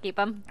where I would keep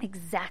them.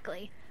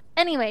 Exactly.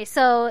 Anyway,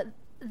 so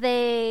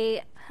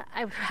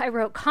I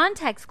wrote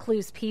context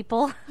clues,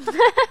 people.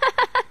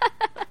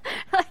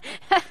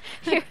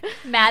 You're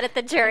mad at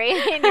the jury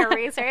in your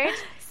research.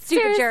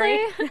 Stupid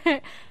Seriously?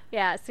 jury.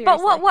 Yeah, seriously.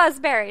 But what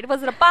was buried?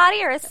 Was it a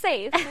body or a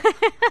safe?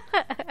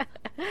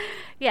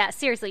 Yeah,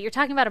 seriously. You're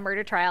talking about a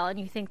murder trial and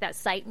you think that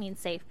site means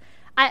safe.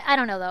 I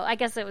don't know, though. I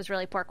guess it was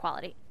really poor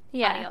quality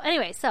audio.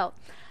 Anyway, so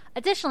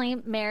additionally,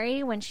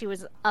 Mary, when she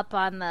was up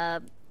on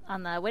the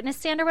witness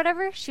stand or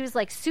whatever, she was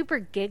like super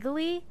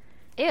giggly.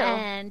 Ew.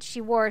 And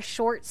she wore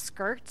short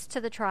skirts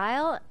to the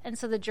trial. And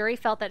so the jury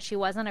felt that she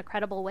wasn't a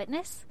credible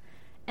witness.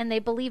 And they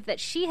believed that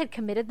she had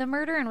committed the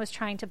murder and was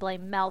trying to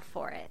blame Mel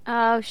for it.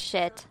 Oh,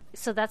 shit.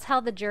 So that's how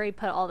the jury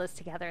put all this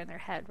together in their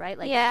head, right?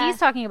 Like, Yeah. he's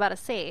talking about a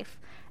safe,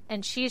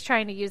 and she's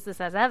trying to use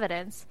this as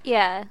evidence.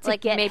 Yeah, To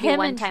like get maybe him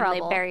one in time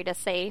trouble. they buried a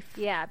safe.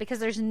 Yeah, because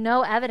there's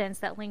no evidence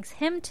that links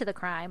him to the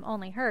crime,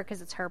 only her,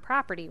 because it's her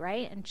property,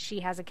 right? And she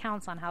has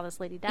accounts on how this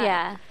lady died.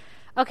 Yeah.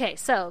 Okay,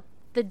 so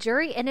the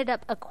jury ended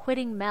up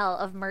acquitting Mel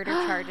of murder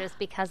charges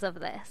because of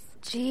this.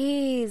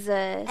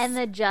 Jesus. And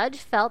the judge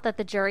felt that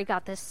the jury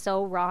got this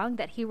so wrong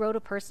that he wrote a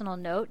personal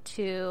note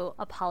to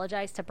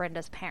apologize to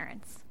Brenda's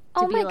parents.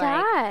 To Oh be my like,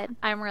 God.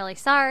 I'm really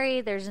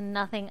sorry. There's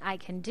nothing I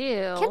can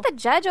do. Can't the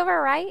judge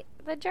overwrite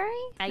the jury?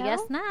 I No?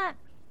 guess not.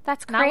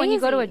 That's crazy. Not when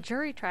you go to a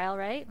jury trial,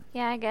 right?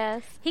 Yeah, I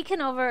guess. He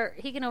can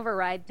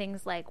override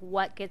things like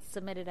what gets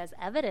submitted as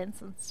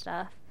evidence and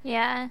stuff.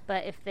 Yeah.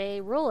 But if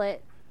they rule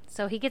it,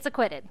 so he gets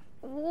acquitted.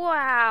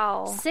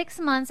 Wow. 6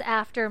 months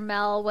after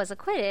Mel was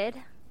acquitted,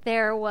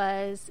 there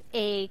was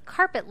a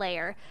carpet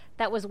layer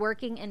that was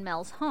working in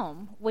Mel's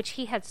home, which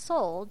he had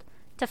sold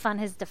to fund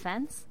his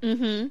defense.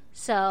 Mm-hmm.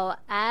 So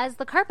as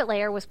the carpet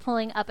layer was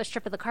pulling up a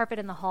strip of the carpet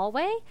in the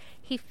hallway,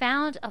 he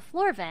found a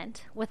floor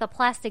vent with a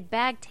plastic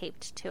bag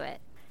taped to it.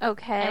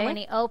 Okay. And when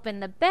he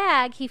opened the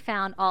bag, he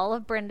found all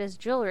of Brenda's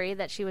jewelry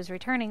that she was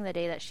returning the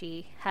day that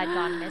she had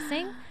gone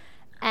missing,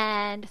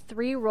 and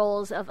 3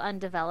 rolls of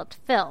undeveloped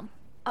film.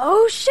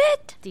 Oh,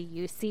 shit. Do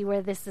you see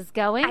where this is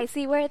going? I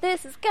see where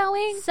this is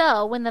going.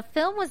 So, when the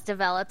film was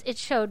developed, it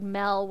showed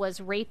Mel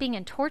was raping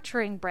and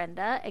torturing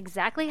Brenda,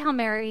 exactly how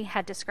Mary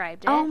had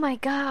described it. Oh, my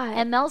God.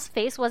 And Mel's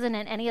face wasn't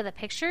in any of the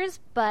pictures,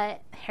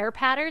 but hair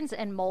patterns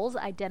and moles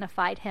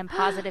identified him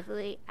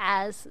positively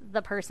as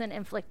the person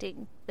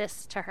inflicting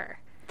this to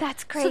her.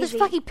 That's crazy. So there's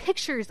fucking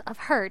pictures of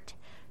her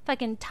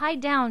fucking tied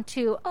down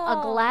to a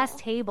glass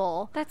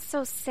table That's so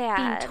being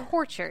sad.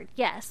 tortured.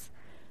 Yes.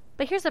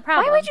 But here's the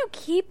problem. Why would you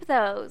keep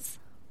those?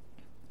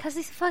 Because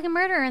he's a fucking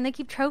murderer and they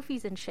keep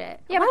trophies and shit.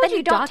 Yeah, Why but would then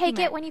you don't take document?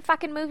 it when you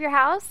fucking move your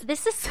house?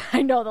 This is,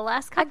 I know, the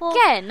last couple.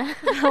 Again.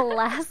 The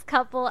last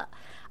couple.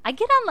 I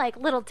get on like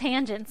little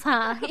tangents,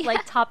 huh? Yeah.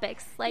 Like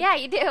topics. Like, Yeah,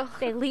 you do.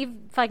 They leave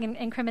fucking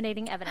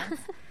incriminating evidence.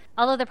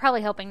 Although they're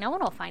probably hoping no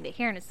one will find it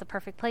here and it's the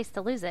perfect place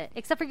to lose it.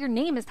 Except for your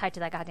name is tied to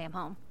that goddamn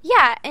home.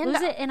 Yeah, and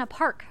Lose it in a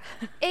park.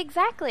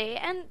 exactly.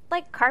 And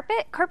like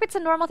carpet's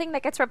a normal thing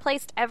that gets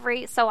replaced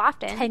every so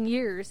often. 10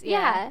 years.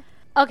 Yeah.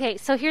 Okay,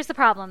 so here's the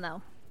problem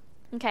though.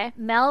 Okay.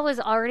 Mel was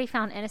already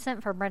found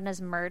innocent for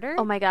Brenda's murder.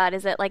 Oh my God,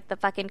 is it like the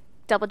fucking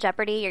double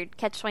jeopardy or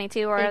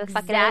catch-22 or whatever the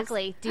fuck it is?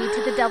 Exactly. Due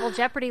to the double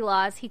jeopardy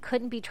laws, he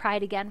couldn't be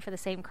tried again for the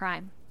same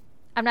crime.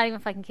 I'm not even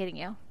fucking kidding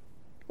you.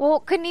 Well,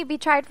 couldn't he be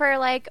tried for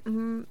like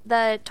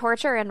the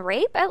torture and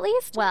rape at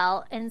least?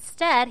 Well,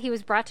 instead, he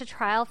was brought to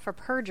trial for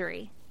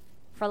perjury,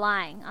 for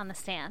lying on the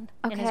stand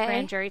in his Okay.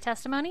 grand jury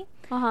testimony.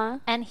 Uh-huh.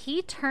 And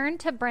he turned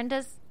to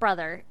Brenda's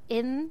brother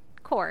in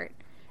court,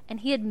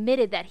 and he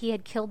admitted that he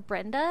had killed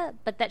Brenda,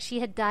 but that she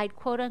had died,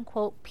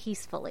 quote-unquote,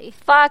 peacefully.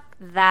 Fuck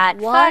that.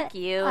 What Fuck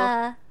you.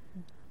 a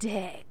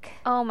dick.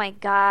 Oh my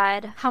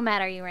God. How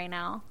mad are you right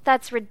now?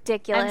 That's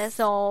ridiculous. I'm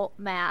so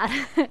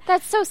mad.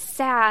 That's so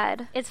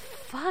sad. It's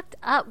fucked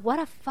up. What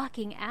a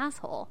fucking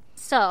asshole.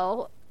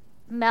 So,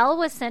 Mel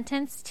was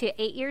sentenced to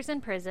 8 years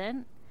in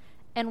prison.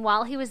 And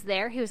while he was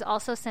there, he was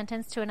also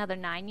sentenced to another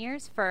 9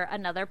 years for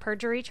another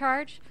perjury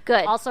charge.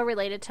 Good. Also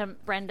related to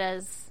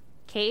Brenda's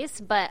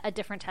case, but a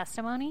different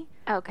testimony.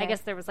 Okay. I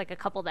guess there was like a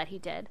couple that he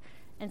did.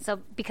 And so,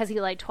 because he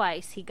lied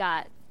twice, he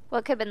got...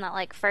 What could have been that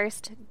like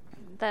first,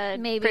 the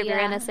Maybe, prove your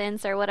yeah.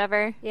 innocence or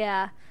whatever?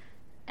 Yeah.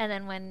 And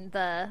then when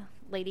the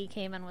lady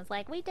came and was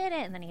like, we did it,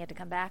 and then he had to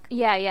come back.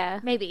 Yeah, yeah.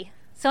 Maybe.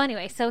 So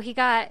anyway, so he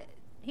got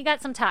He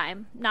got some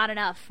time. Not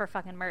enough for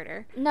fucking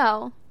murder.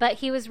 No. But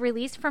he was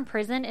released from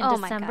prison in Oh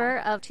my December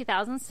of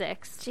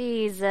 2006.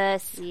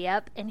 Jesus.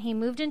 Yep. And he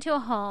moved into a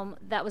home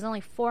that was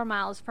only 4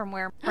 miles from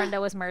where Brenda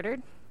was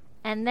murdered.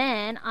 And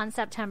then on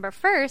September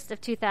 1st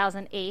of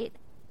 2008,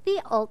 the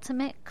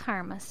ultimate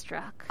karma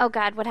struck. Oh,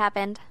 God, what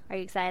happened? Are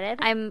you excited?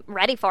 I'm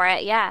ready for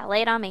it. Yeah,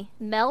 lay it on me.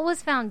 Mel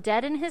was found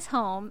dead in his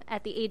home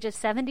at the age of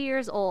 70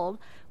 years old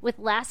with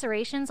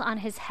lacerations on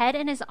his head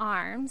and his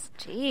arms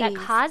that Jeez.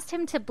 caused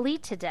him to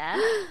bleed to death.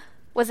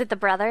 Was it the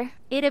brother?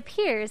 It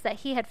appears that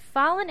he had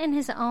fallen in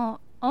his own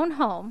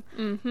home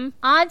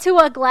onto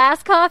a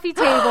glass coffee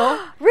table.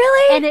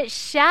 Really? And it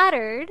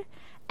shattered,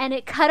 and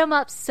it cut him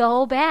up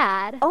so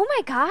bad. Oh,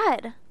 my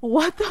God.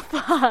 What the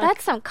fuck?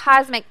 That's some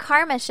cosmic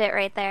karma shit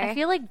right there. I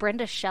feel like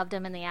Brenda shoved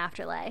him in the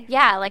afterlife.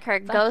 Yeah, like her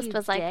Fuck ghost you,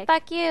 was like, dick.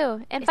 fuck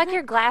you. And fuck that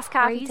your glass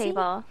coffee crazy?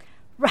 table.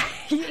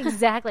 Right,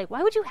 exactly.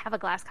 Why would you have a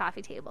glass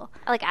coffee table?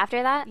 Like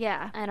after that?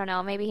 Yeah. I don't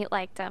know. Maybe he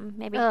liked him.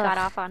 Maybe he Ugh. got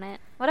off on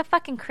it. What a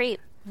fucking creep.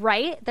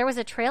 Right? There was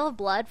a trail of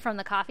blood from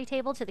the coffee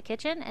table to the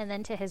kitchen and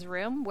then to his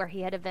room where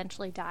he had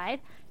eventually died.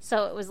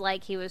 So it was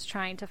like he was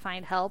trying to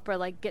find help or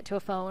like get to a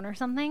phone or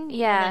something.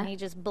 Yeah. And then he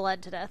just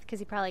bled to death because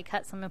he probably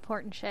cut some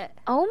important shit.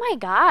 Oh my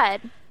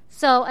God.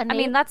 So, I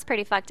mean, that's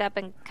pretty fucked up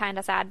and kind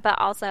of sad, but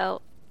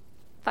also,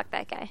 fuck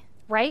that guy.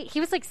 right? He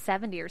was like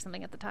 70 or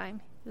something at the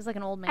time. He was like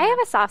an old man. I have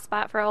a soft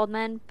spot for old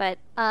men, but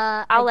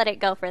I'll let it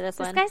go for this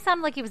This one. guy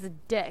sounded like he was a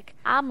dick.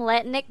 I'm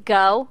letting it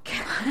go.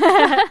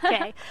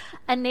 Okay.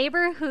 A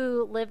neighbor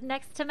who lived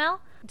next to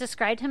Mel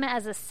described him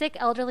as a sick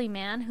elderly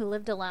man who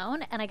lived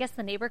alone, and I guess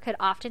the neighbor could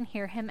often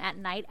hear him at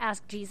night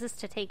ask Jesus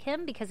to take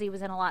him because he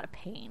was in a lot of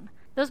pain.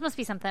 Those must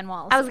be some thin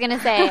walls. I was going to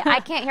say,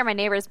 I can't hear my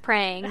neighbors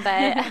praying,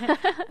 but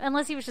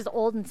Unless he was just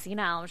old and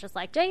senile and was just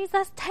like,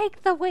 Jesus,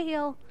 take the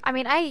wheel. I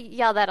mean, I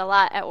yell that a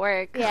lot at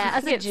work. Yeah,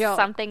 as a If joke.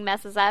 something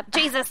messes up.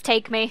 Jesus,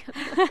 take me.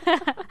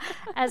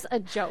 As a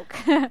joke.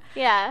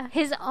 Yeah.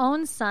 His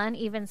own son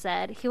even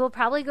said, he will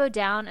probably go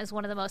down as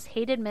one of the most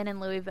hated men in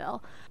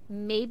Louisville.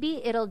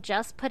 Maybe it'll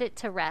just put it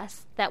to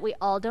rest that we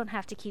all don't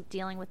have to keep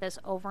dealing with this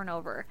over and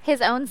over.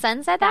 His own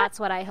son said that? That's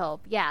what I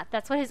hope. Yeah,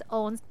 that's what his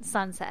own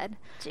son said.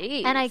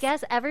 Jeez. And I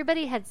guess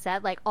everybody had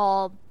said, like,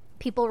 all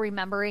people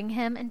remembering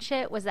him and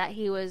shit was that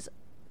he was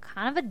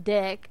kind of a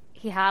dick.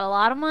 He had a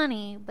lot of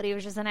money, but he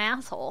was just an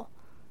asshole.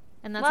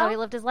 And that's how Well- he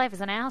lived his life,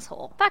 as an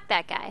asshole. Fuck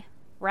that guy.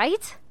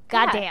 Right?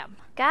 Yeah. Goddamn.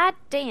 God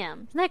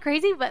damn. Isn't that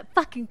crazy? But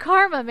fucking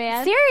karma,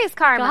 man. Serious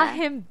karma. Got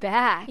him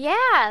back. Yeah,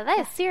 that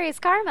is serious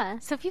karma.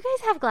 So if you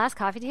guys have glass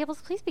coffee tables,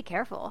 please be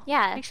careful.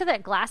 Yeah. Make sure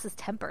that glass is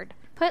tempered.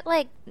 Put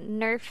like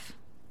Nerf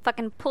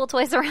fucking pool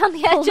toys around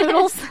the Pool edges.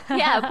 noodles?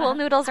 Yeah, pool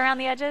noodles around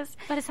the edges.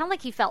 But it sounded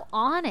like he fell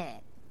on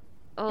it.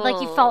 Like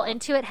he fell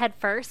into it head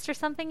first or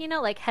something, you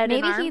know? Like head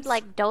and Maybe arms. he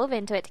like dove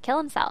into it to kill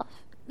himself.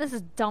 This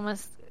is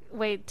dumbest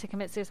way to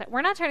commit suicide.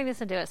 We're not turning this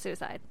into a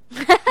suicide.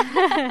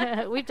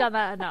 We've done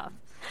that enough.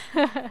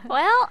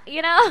 Well,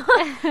 you know,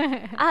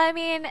 I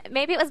mean,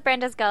 maybe it was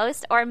Brenda's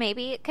ghost, or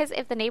maybe because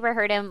if the neighbor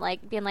heard him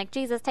like being like,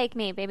 "Jesus, take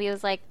me," maybe he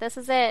was like, "This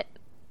is it,"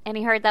 and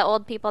he heard that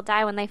old people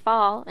die when they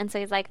fall, and so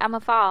he's like, "I'm a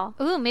fall."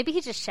 Ooh, maybe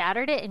he just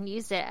shattered it and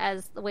used it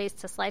as ways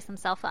to slice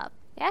himself up.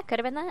 Yeah, could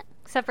have been that.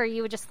 Except for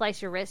you would just slice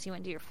your wrist, you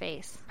wouldn't do your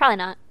face. Probably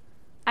not.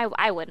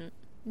 I wouldn't.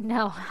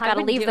 No, I Gotta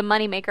wouldn't leave do- the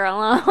moneymaker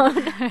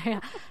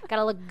alone.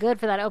 Gotta look good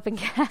for that open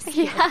casket.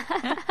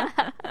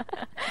 Yeah.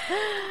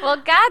 Well,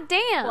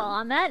 goddamn. Well,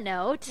 on that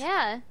note,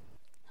 Yeah,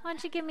 why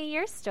don't you give me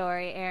your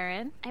story,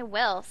 Erin? I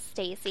will,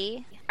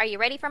 Stacy. Are you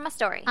ready for my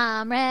story?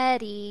 I'm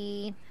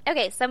ready.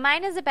 Okay, so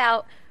mine is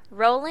about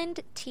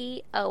Roland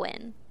T.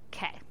 Owen.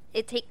 Okay.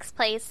 It takes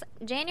place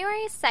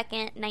January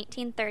 2nd,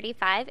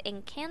 1935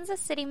 in Kansas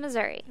City,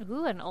 Missouri.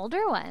 Ooh, an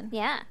older one.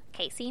 Yeah,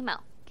 KCMO.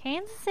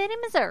 Kansas City,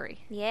 Missouri.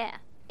 Yeah.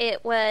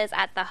 It was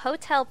at the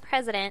Hotel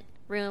President,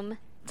 room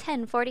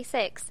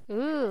 1046.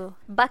 Ooh,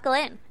 Buckle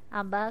in.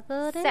 I'm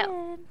buckled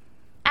So, in.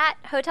 At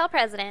Hotel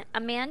President, a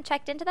man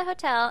checked into the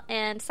hotel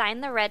and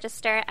signed the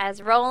register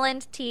as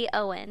Roland T.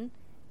 Owen.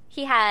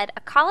 He had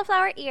a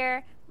cauliflower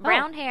ear,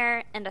 brown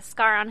hair, and a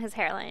scar on his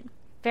hairline.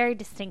 Very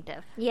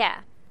distinctive.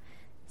 Yeah.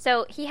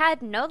 So he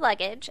had no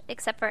luggage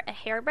except for a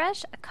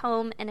hairbrush, a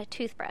comb, and a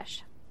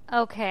toothbrush.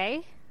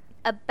 Okay.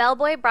 A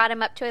bellboy brought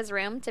him up to his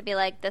room to be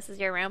like, "This is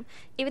your room,"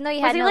 even though he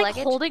Was had he no like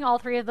luggage. holding all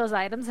three of those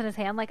items in his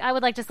hand? Like, I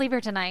would like to sleep here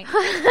tonight.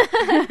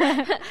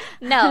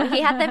 No,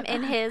 he had them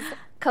in his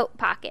coat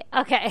pocket.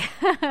 Okay.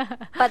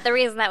 But the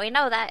reason that we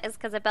know that is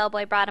because a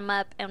bellboy brought him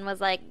up and was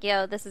like,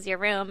 "Yo, this is your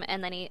room,"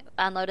 and then he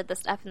unloaded the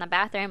stuff in the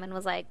bathroom and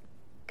was like,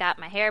 "Got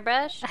my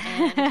hairbrush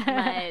and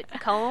my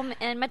comb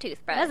and my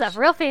toothbrush." That's a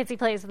real fancy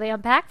place they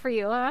unpack for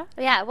you, huh?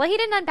 Yeah, well, he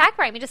didn't unpack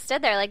for him. He just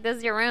stood there like, "This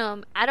is your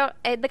room."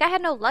 The guy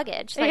had no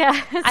luggage. Like, Yeah,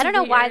 it's I don't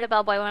know why weird. the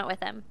bellboy went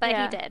with him, but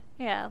Yeah. he did.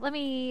 Yeah, let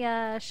me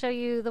show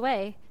you the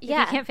way. If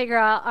Yeah. you can't figure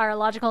out our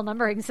logical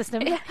numbering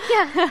system. Yeah,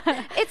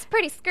 it's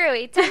pretty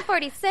screwy.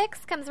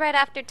 1046 comes right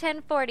after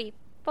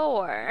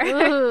 1044.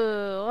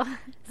 Ooh.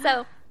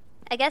 So,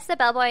 I guess the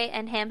bellboy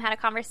and him had a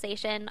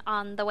conversation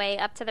on the way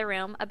up to the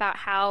room about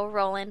how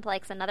Roland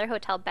likes another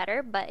hotel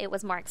better, but it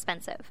was more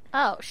expensive.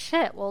 Oh,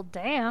 shit. Well,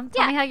 damn.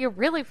 Tell me how you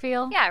really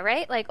feel. Yeah,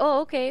 right? Like,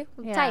 oh, okay.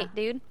 Yeah. Tight,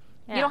 dude.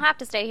 Yeah. You don't have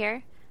to stay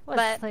here. Well,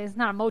 But, it's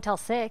not a Motel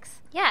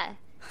 6. yeah.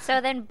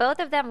 So then both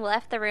of them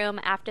left the room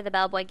after the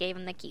bellboy gave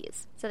him the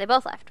keys. So they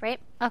both left,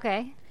 right?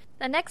 Okay.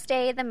 The next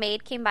day, the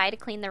maid came by to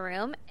clean the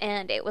room,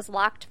 and it was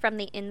locked from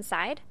the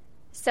inside.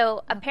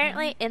 So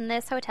apparently in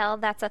this hotel,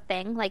 that's a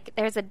thing. Like,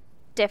 there's a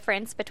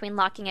difference between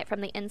locking it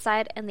from the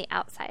inside and the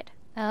outside.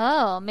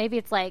 Oh, maybe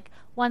it's like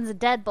one's a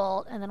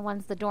deadbolt and then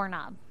one's the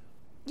doorknob.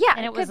 Yeah,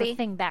 And it could was be. a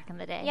thing back in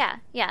the day. Yeah,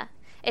 yeah.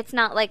 It's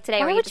not like today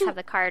Why where you would just you- have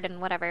the card and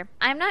whatever.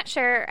 I'm not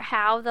sure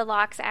how the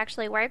locks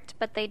actually worked,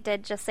 but they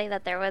did just say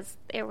that there was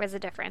a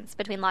difference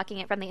between locking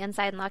it from the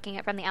inside and locking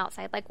it from the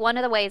outside. Like, one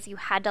of the ways you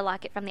had to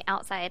lock it from the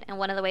outside, and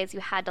one of the ways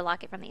you had to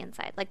lock it from the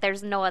inside. Like,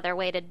 there's no other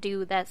way to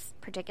do this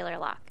particular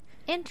lock.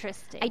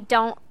 Interesting. I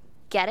don't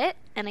get it,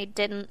 and I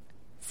didn't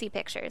see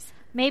pictures.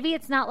 Maybe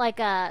it's not like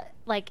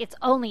it's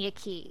only a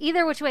key.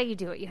 Either which way you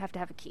do it, you have to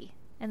have a key.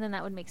 And then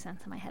that would make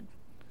sense in my head.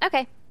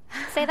 Okay,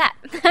 say that.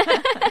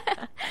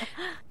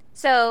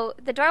 So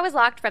the door was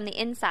locked from the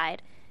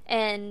inside,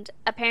 and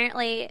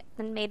apparently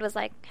the maid was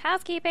like,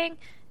 housekeeping,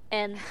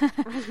 and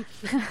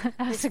That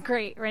was a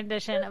great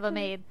rendition of a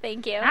maid.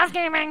 thank you.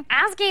 Housekeeping.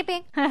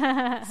 Housekeeping.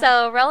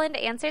 So Roland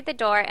answered the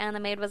door, and the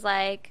maid was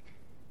like,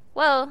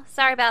 whoa,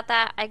 sorry about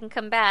that, I can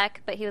come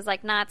back. But he was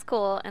like, nah, it's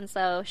cool, and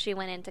so she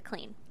went in to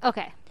clean.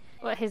 Okay.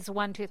 Well, his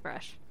one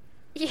toothbrush.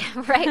 Yeah,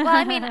 right. Well,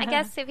 I mean, I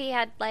guess if he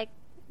had, like,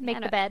 Make I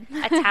the don't-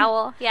 bed. a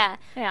towel, yeah.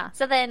 Yeah.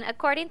 So then,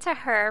 according to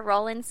her,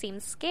 Roland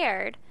seemed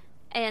scared,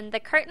 and the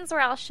curtains were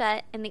all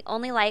shut, and the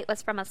only light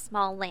was from a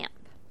small lamp.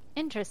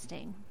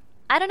 Interesting.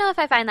 I don't know if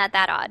I find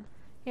that odd.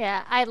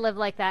 Yeah, I live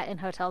like that in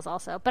hotels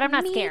also, but I'm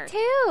not Me scared.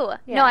 too.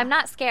 Yeah. No, I'm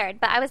not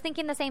scared, but I was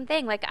thinking the same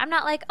thing. Like, I'm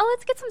not like, oh,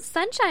 let's get some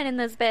sunshine in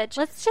this bitch.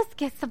 Let's just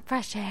get some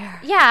fresh air.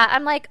 Yeah,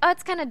 I'm like, oh,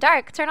 it's kind of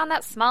dark. Turn on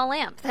that small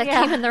lamp that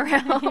Yeah. came in the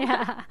room.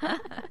 Yeah.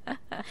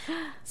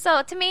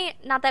 So, to me,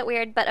 not that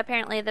weird, but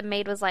apparently the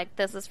maid was like,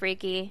 this is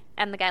freaky,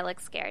 and the guy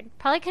looked scared.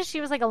 Probably because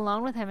she was like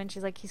alone with him and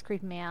she's like, he's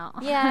creeping me out.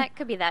 Yeah, it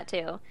could be that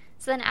too.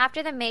 So then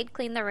after the maid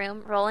cleaned the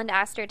room, Roland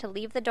asked her to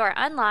leave the door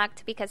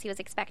unlocked because he was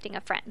expecting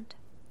a friend.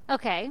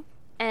 Okay.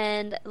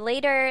 And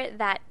later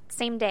that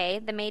same day,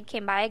 the maid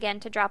came by again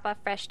to drop off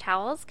fresh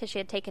towels because she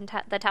had taken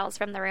the towels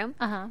from the room.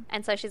 Uh-huh.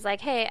 And so she's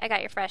like, hey, I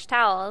got your fresh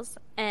towels.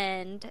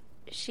 And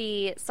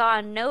she saw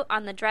a note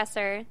on the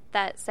dresser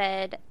that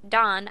said,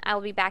 Dawn, I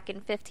will be back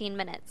in 15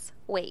 minutes.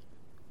 Wait.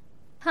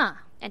 Huh.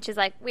 And she's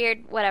like,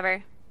 weird,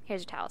 whatever.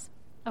 Here's your towels.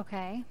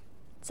 Okay.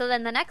 So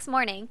then the next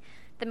morning,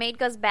 the maid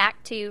goes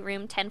back to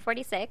room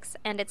 1046,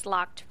 and it's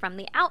locked from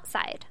the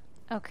outside.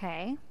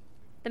 Okay.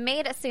 The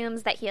maid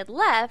assumes that he had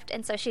left,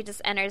 and so she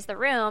just enters the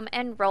room,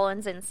 and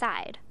Roland's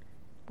inside.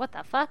 What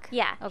the fuck?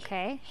 Yeah.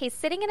 Okay. He's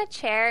sitting in a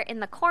chair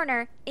in the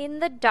corner in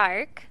the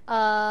dark.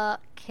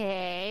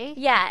 Okay.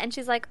 Yeah, and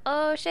she's like,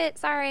 oh shit,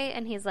 sorry.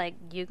 And he's like,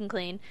 you can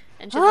clean.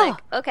 And she's Oh.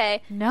 like,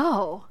 okay.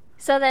 No.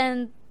 So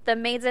then the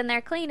maid's in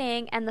there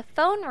cleaning, and the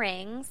phone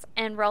rings,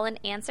 and Roland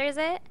answers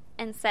it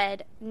and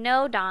said,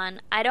 no,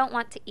 Dawn, I don't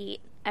want to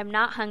eat. I'm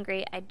not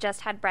hungry. I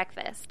just had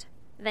breakfast.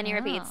 Then he Oh.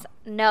 repeats,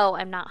 no,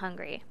 I'm not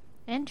hungry.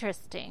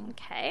 Interesting.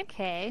 Okay.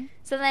 Okay.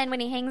 So then when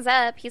he hangs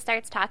up, he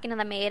starts talking to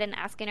the maid and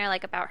asking her,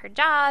 like, about her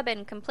job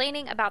and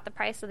complaining about the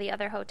price of the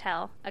other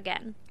hotel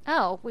again.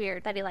 Oh,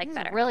 weird. That he liked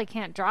better. Really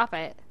can't drop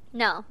it.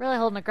 No. Really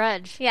holding a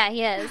grudge. Yeah,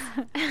 he is.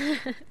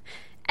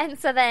 And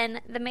so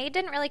then the maid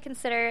didn't really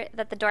consider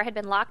that the door had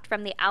been locked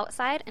from the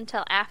outside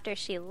until after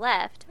she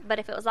left. But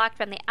if it was locked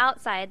from the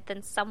outside,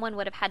 then someone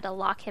would have had to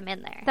lock him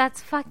in there.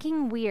 That's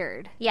fucking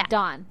weird. Yeah.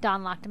 Dawn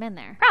locked him in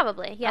there.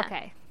 Probably, yeah.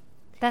 Okay.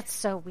 That's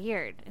so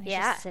weird. And he's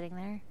Yeah. just sitting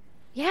there.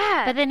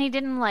 Yeah. But then he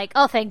didn't like,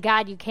 oh, thank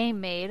God you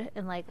came, maid,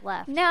 and like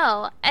left.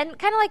 No. And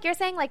kind of like you're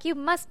saying, like, you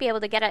must be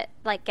able to get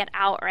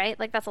out, right?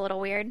 Like, that's a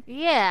little weird.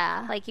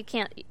 Yeah. Like, you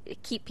can't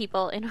keep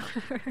people in a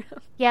room.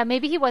 Yeah,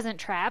 maybe he wasn't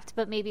trapped,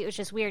 but maybe it was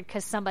just weird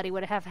because somebody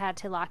would have had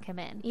to lock him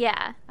in.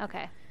 Yeah.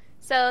 Okay.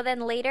 So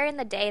then later in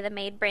the day, the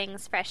maid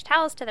brings fresh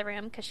towels to the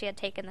room because she had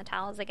taken the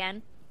towels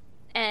again.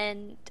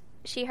 And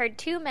she heard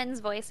two men's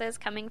voices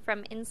coming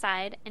from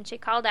inside, and she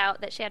called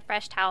out that she had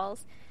fresh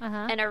towels.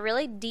 Uh-huh. And a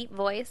really deep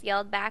voice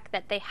yelled back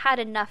that they had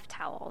enough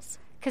towels.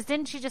 Because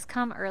didn't she just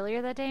come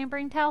earlier that day and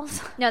bring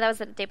towels? No, that was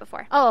the day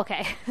before. Oh,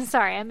 okay.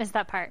 Sorry, I missed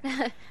that part.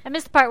 I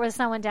missed the part where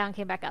someone went down and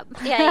came back up.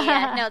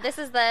 Yeah. No, this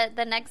is the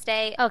next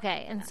day.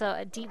 Okay, and so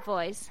a deep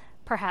voice,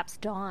 perhaps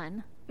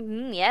Dawn.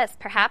 Yes,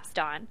 perhaps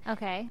Dawn.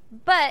 Okay.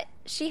 But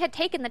she had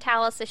taken the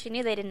towels, so she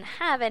knew they didn't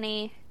have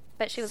any.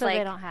 But she was So like,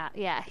 they don't have,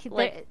 yeah,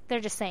 like- they're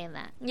just saying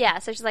that. yeah,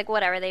 so she's like,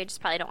 whatever, they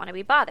just probably don't want to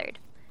be bothered.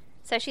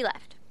 So she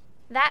left.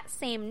 That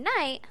same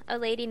night, a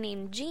lady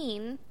named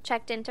Jean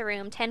checked into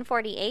room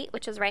 1048,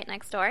 which was right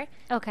next door,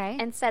 Okay.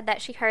 and said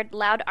that she heard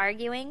loud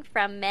arguing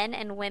from men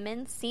and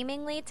women,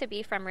 seemingly to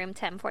be from room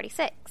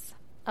 1046.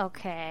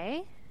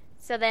 Okay.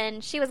 So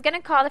then she was going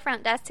to call the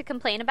front desk to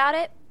complain about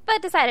it,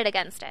 but decided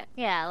against it.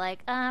 Yeah,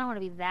 like, I don't want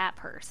to be that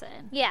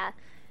person. Yeah.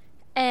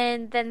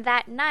 And then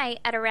that night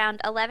at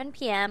around 11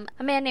 p.m.,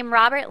 a man named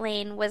Robert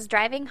Lane was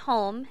driving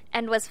home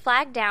and was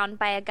flagged down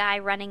by a guy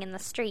running in the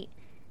street.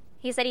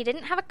 He said he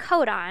didn't have a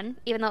coat on,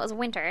 even though it was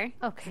winter.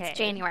 Okay. It's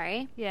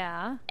January.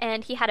 Yeah.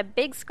 And he had a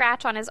big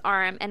scratch on his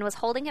arm and was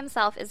holding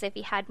himself as if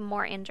he had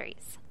more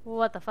injuries.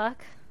 What the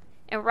fuck?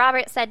 And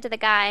Robert said to the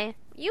guy,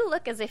 "You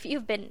look as if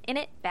you've been in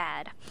it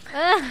bad."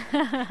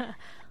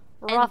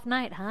 Rough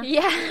night, huh?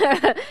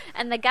 Yeah.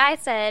 And the guy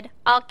said,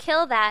 "I'll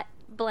kill that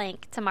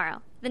blank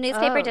tomorrow." The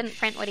newspaper didn't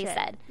print what he shit.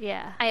 said.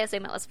 Yeah. I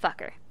assume it was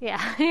fucker.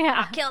 Yeah. Yeah.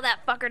 I'll kill that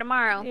fucker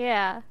tomorrow.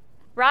 Yeah.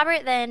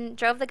 Robert then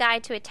drove the guy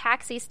to a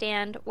taxi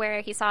stand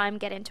where he saw him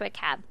get into a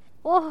cab.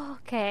 Oh,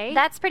 okay.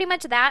 That's pretty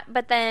much that,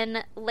 but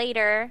then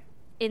later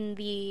in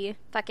the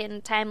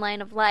fucking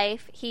timeline of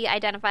life, he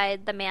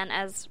identified the man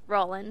as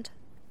Roland.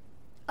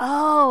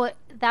 Oh,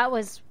 that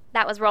was...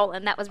 That was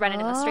Roland. That was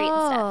running in the street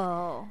and stuff.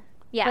 Oh.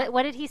 Yeah.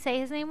 What did he say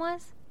his name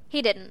was?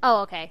 He didn't.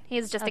 Oh, okay. He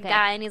was just a Okay,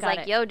 guy, and he's got like,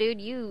 it. "Yo,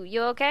 dude, you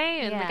okay?"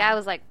 And Yeah. the guy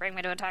was like, "Bring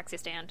me to a taxi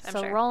stand." I'm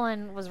so sure.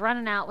 Roland was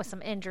running out with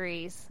some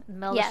injuries in the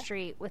middle of Yeah. the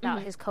street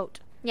without his coat.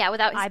 Yeah,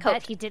 without his I coat.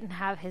 bet he didn't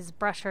have his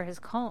brush or his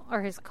comb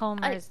or his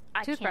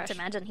I toothbrush. can't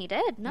imagine he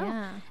did. No.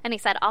 Yeah. And he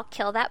said, "I'll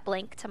kill that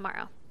blank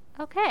tomorrow."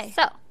 Okay.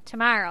 So,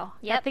 tomorrow.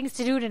 Yep. Got things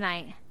to do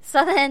tonight.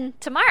 so then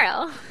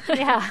tomorrow,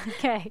 Yeah.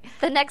 Okay.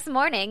 the next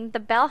morning, the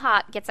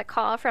bellhop gets a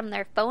call from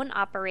their phone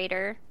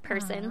operator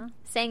person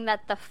saying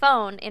that the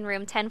phone in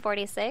room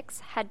 1046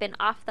 had been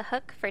off the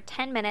hook for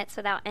 10 minutes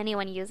without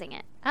anyone using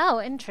it.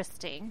 Oh,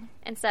 interesting.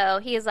 And so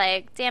he's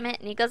like, "Damn it."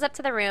 And he goes up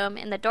to the room,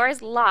 and the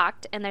door's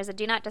locked, and there's a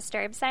do not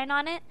disturb sign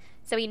on it.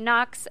 So he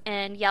knocks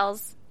and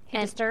yells. He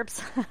and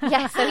disturbs.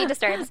 Yeah, so he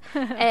disturbs.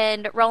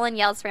 And Roland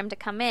yells for him to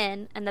come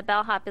in, and the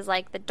bellhop is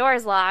like, "The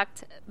door's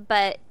locked,"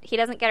 but he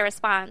doesn't get a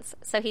response,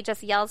 so he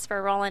just yells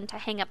for Roland to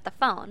hang up the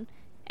phone.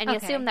 And you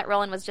Okay. assume that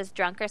Roland was just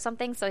drunk or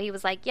something, so he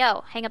was like,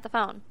 "Yo, hang up the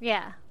phone."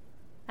 Yeah.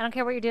 I don't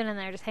care what you're doing in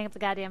there. Just hang up the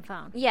goddamn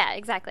phone. Yeah,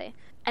 exactly.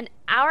 An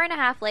hour and a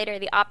half later,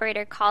 the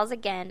operator calls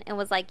again and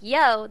was like,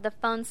 "Yo, the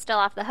phone's still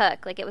off the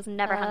hook. Like, it was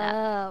never hung up."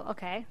 Oh,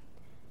 okay.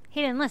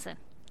 He didn't listen.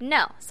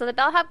 No. So the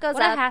bellhop goes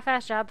What up. a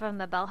half-ass job from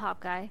the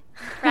bellhop guy.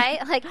 Right?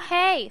 Like,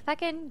 "Hey,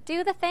 fucking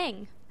do the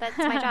thing. That's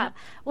my job."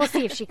 We'll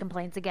see if she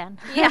complains again.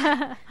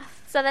 Yeah.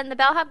 So then the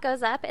bellhop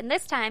goes up, and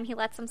this time he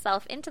lets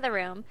himself into the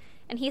room,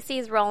 and he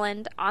sees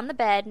Roland on the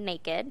bed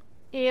naked.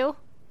 Ew.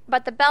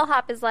 But the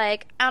bellhop is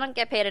like, "I don't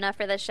get paid enough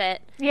for this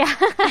shit," Yeah.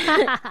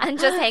 and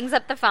just hangs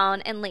up the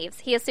phone and leaves.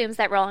 He assumes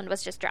that Roland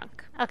was just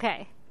drunk.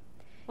 Okay.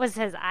 Was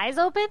his eyes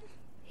open?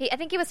 I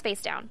think he was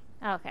face down.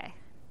 Okay.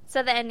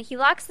 So then he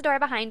locks the door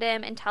behind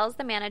him and tells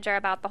the manager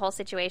about the whole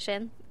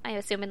situation. I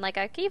assume in like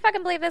a, "Can you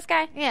fucking believe this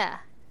guy?" Yeah.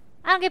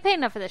 I don't get paid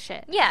enough for this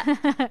shit. Yeah.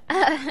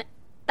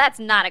 That's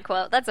not a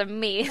quote. That's a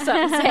me, so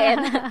I'm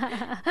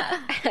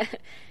saying.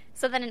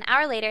 So then an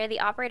hour later, the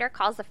operator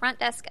calls the front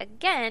desk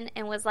again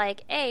and was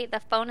like, "Hey, the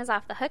phone is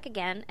off the hook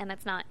again, and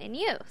it's not in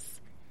use."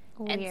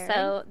 Weird. And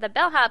so the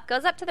bellhop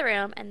goes up to the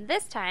room, and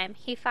this time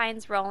he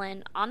finds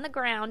Roland on the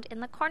ground in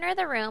the corner of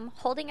the room,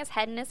 holding his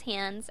head in his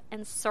hands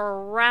and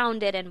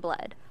surrounded in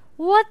blood.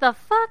 What the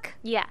fuck?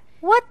 Yeah.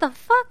 What the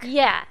fuck?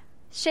 Yeah.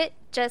 Shit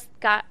just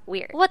got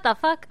weird. What the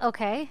fuck?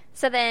 Okay.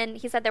 So then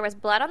he said there was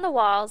blood on the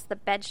walls, the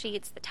bed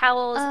sheets, the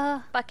towels,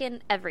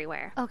 fucking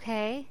everywhere.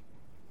 Okay.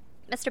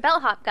 Mr.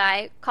 Bellhop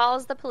guy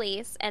calls the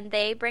police, and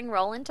they bring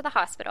Roland to the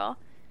hospital.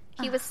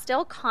 He was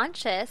still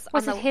conscious.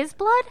 Was it his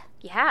blood?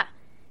 Yeah.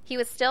 He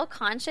was still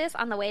conscious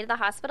on the way to the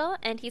hospital,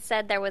 and he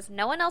said there was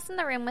no one else in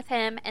the room with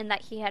him and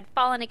that he had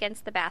fallen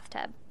against the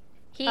bathtub.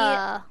 He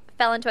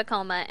fell into a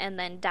coma and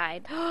then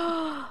died.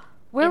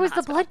 Where in was the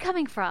hospital. blood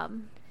coming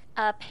from?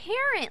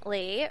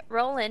 Apparently,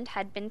 Roland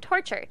had been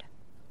tortured.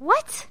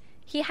 What?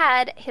 He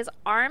had his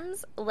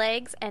arms,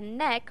 legs, and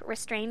neck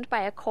restrained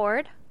by a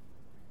cord.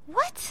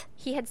 What?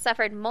 He had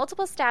suffered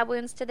multiple stab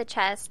wounds to the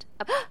chest,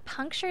 a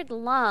punctured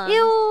lung,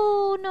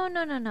 Ew. No,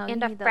 no, no, no. and You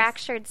a need those.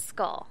 fractured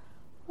skull.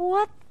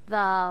 What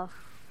the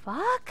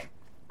fuck?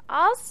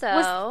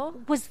 Also,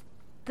 Was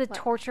the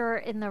torturer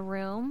in the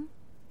room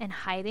and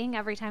hiding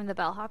every time the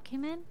bellhop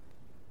came in?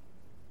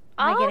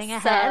 Am I getting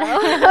ahead?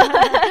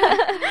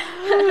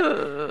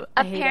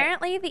 I hate it.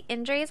 Apparently, the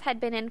injuries had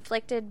been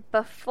inflicted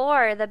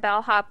before the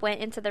bellhop went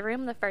into the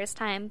room the first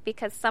time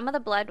because some of the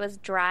blood was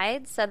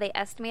dried, so they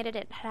estimated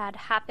it had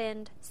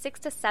happened 6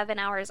 to 7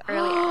 hours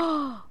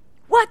earlier.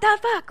 What the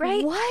fuck,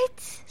 right? What?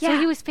 So Yeah.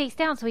 he was face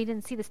down, so he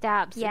didn't see the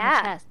stabs in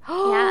Yeah. the chest.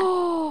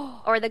 Yeah.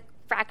 Or the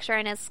fracture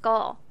in his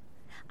skull.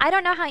 I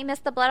don't know how he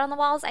missed the blood on the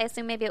walls. I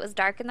assume maybe it was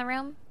dark in the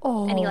room.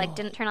 And he, like,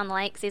 didn't turn on the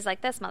light because he's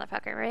like, "This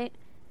motherfucker," right?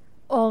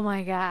 Oh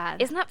my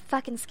god. Isn't that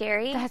fucking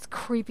scary? That's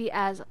creepy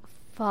as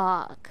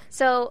fuck.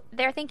 So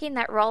they're thinking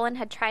that Roland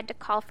had tried to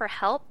call for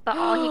help, but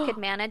all he could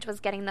manage was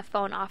getting the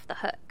phone off the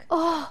hook.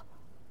 Oh.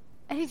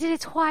 And he did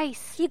it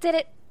twice. He did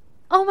it,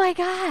 Oh my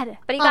god.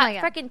 but he Oh my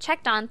got God. freaking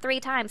checked on 3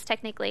 times,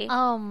 technically.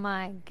 Oh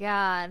my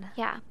god.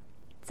 Yeah.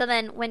 So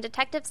then when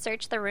detectives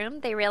searched the room,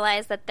 they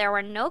realized that there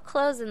were no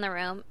clothes in the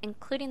room,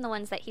 including the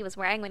ones that he was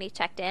wearing when he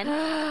checked in.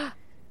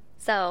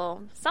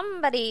 So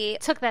somebody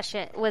Took that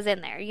shit. was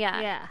in there, yeah.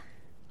 Yeah.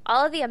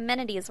 all of the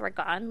amenities were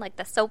gone, like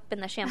the soap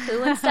and the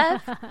shampoo and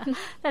stuff.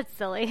 That's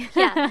silly.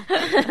 Yeah.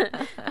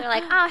 They're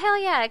like, oh,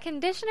 hell yeah, a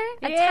conditioner?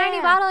 A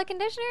tiny bottle of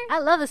conditioner? I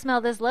love the smell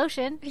of this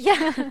lotion.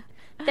 Yeah.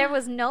 There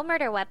was no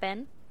murder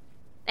weapon,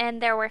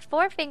 and there were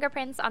 4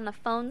 fingerprints on the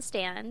phone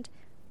stand.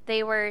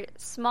 They were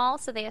small,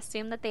 so they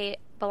assumed that they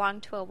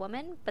belonged to a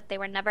woman, but they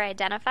were never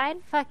identified.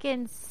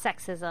 Fucking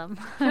sexism.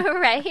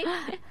 Right?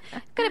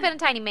 Could have been a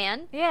tiny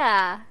man.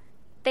 Yeah.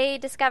 They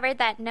discovered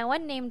that no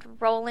one named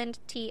Roland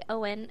T.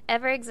 Owen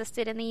ever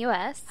existed in the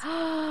U.S.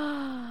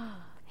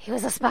 He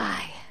was a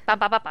spy. Bum,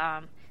 bum, bum,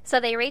 bum. So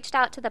they reached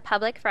out to the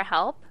public for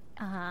help.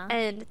 Uh-huh.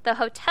 And the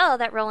hotel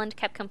that Roland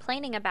kept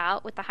complaining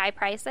about with the high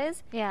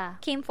prices Yeah.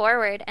 came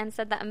forward and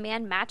said that a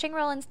man matching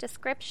Roland's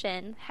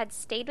description had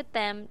stayed with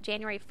them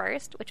January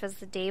 1st, which was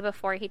the day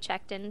before he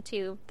checked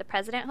into the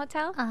President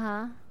Hotel.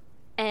 Uh-huh.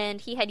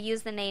 And he had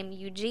used the name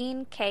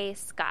Eugene K.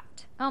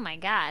 Scott. Oh, my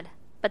God.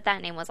 But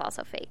that name was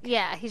also fake.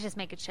 Yeah, he's just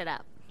making shit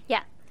up.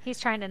 Yeah. He's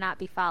trying to not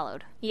be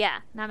followed. Yeah.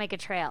 Not make a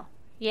trail.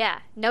 Yeah.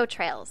 No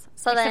trails.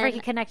 So Except then... for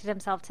he connected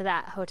himself to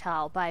that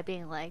hotel by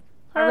being like,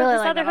 I really this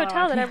like other that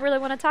hotel that I one. really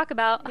want to talk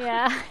about.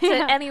 Yeah. To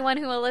Yeah. anyone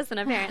who will listen,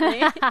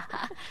 apparently.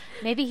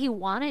 Maybe he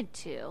wanted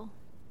to.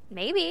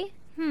 Maybe.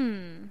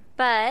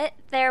 But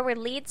there were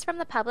leads from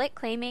the public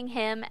claiming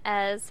him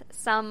as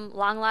some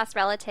long-lost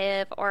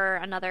relative or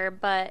another,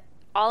 but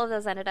all of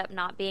those ended up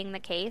not being the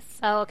case.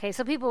 Oh, okay.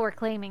 So people were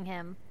claiming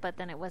him, but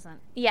then it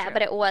wasn't. Yeah, true.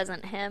 but it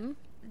wasn't him.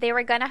 They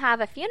were going to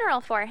have a funeral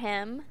for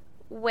him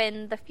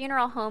when the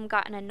funeral home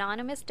got an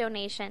anonymous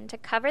donation to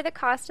cover the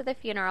cost of the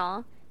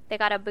funeral. They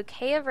got a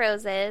bouquet of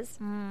roses.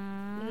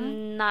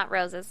 Not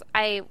roses.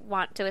 I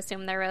want to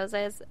assume they're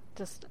roses.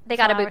 Just They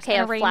got a flowers, bouquet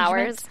of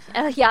flowers.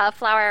 arrangements. Yeah, a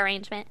flower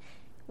arrangement.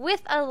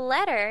 With a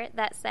letter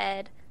that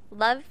said,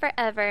 "Love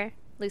forever,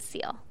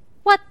 Lucille."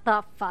 What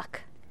the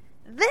fuck?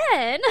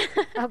 Then,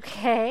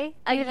 Okay.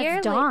 A Maybe year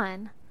that's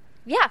Dawn.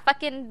 yeah,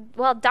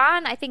 well,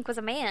 Dawn, I think, was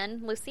a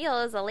man. Lucille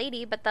is a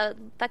lady, but the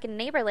fucking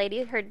neighbor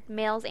lady heard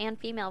males and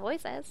female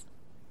voices.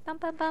 Bum,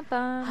 bum, bum,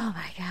 bum. Oh,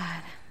 my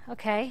God.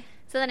 Okay.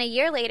 So then a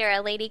year later,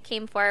 a lady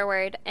came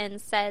forward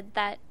and said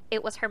that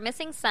it was her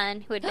missing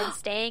son who had been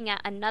staying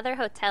at another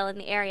hotel in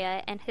the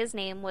area, and his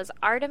name was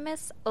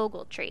Artemis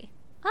Ogletree.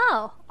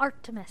 Oh,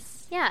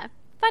 Artemis. Yeah,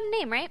 fun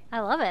name, right? I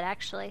love it,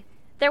 actually.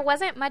 There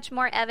wasn't much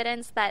more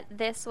evidence that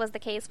this was the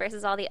case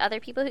versus all the other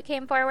people who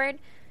came forward,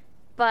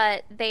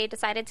 but they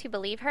decided to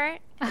believe her.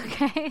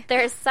 Okay.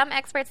 There's some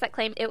experts that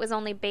claim it was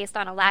only based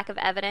on a lack of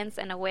evidence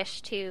and a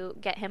wish to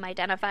get him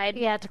identified.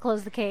 Yeah, to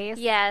close the case.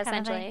 Yeah, kind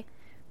of thing. essentially.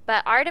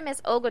 But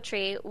Artemis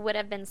Ogletree would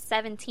have been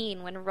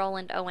 17 when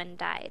Roland Owen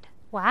died.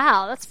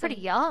 Wow, that's pretty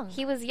young.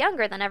 He was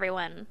younger than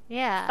everyone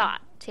Yeah.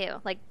 thought, too.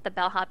 Like, the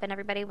bellhop and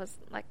everybody was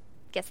like,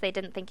 guess they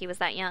didn't think he was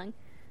that young.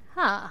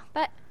 Huh.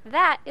 But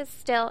that is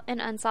still an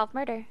unsolved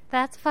murder.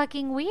 That's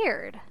fucking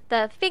weird.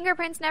 The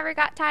fingerprints never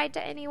got tied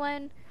to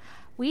anyone.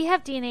 We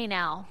have DNA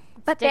now.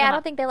 But I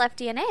don't think they left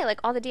DNA. Like,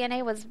 all the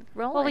DNA was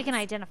Roland's. Well, we can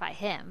identify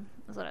him,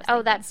 is what I was Oh,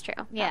 thinking. that's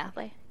true. Yeah.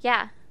 Probably.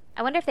 Yeah.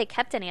 I wonder if they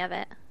kept any of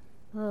it.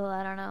 Oh,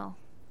 I don't know.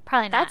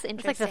 Probably not. That's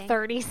It's like the interesting.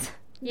 30s.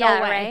 Yeah,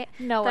 no way. right?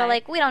 No They're way.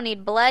 like, we don't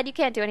need blood. You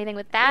can't do anything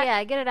with that.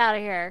 Yeah, get it out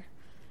of here.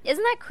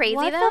 Isn't that crazy,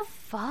 What though? the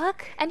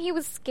fuck? And he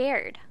was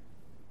scared.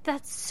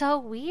 That's so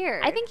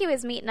weird. I think he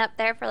was meeting up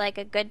there for, like,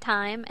 a good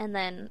time, and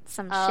then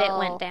some shit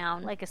went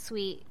down. Like a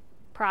sweet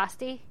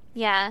prosty.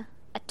 Yeah.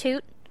 A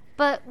toot.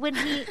 But when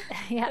he,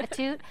 yeah, a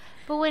toot.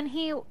 But when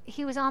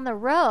he was on the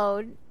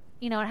road,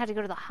 you know, and had to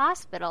go to the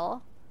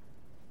hospital,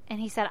 and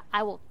he said,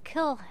 "I will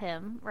kill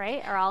him,"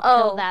 right? Or I'll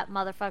kill that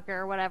motherfucker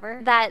or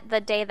whatever. That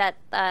the day that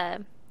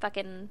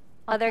fucking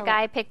other kill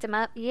guy him. picked him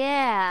up.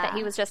 Yeah. That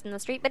he was just in the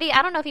street. But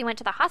I don't know if he went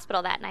to the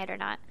hospital that night or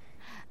not.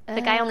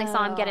 The guy only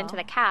saw him get into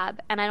the cab,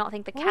 and I don't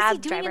think the What cab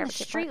was he doing driver in the ever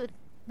picked him street up. with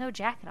no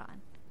jacket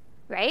on?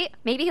 Right?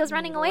 Maybe he was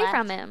running away Left.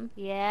 from him.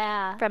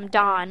 Yeah. From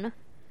Dawn.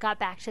 Got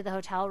back to the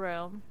hotel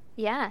room.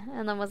 Yeah.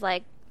 And then was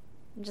like,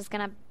 I'm just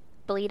going to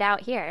bleed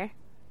out here.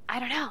 I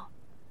don't know.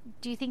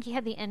 Do you think he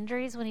had the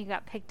injuries when he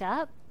got picked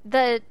up?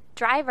 The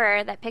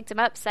driver that picked him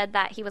up said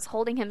that he was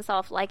holding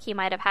himself like he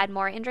might have had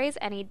more injuries,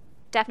 and he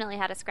definitely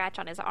had a scratch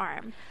on his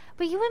arm.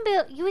 But you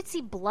wouldn't be. You would see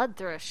blood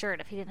through a shirt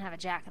if he didn't have a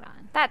jacket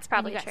on. That's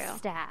probably And he true. got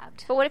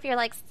stabbed. But what if you're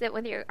like sit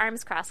with your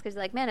arms crossed because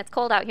you're like, man, it's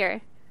cold out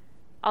here.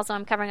 Also,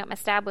 I'm covering up my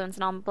stab wounds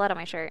and all the blood on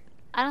my shirt.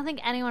 I don't think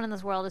anyone in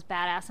this world is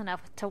badass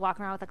enough to walk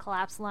around with a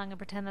collapsed lung and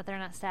pretend that they're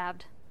not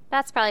stabbed.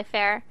 That's probably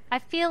fair. I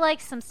feel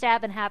like some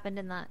stabbing happened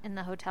in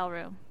the hotel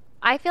room.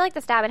 I feel like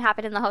the stabbing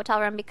happened in the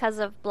hotel room because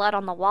of blood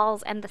on the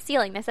walls and the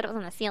ceiling. They said it was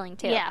on the ceiling,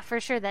 too. Yeah, for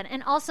sure then.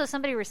 And also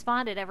somebody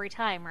responded every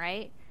time,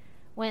 right?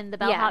 When the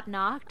bellhop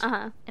knocked,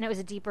 and it was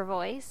a deeper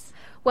voice.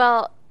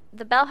 Well,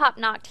 the bellhop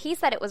knocked. He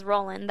said it was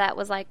Roland that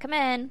was like, come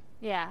in.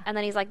 Yeah. And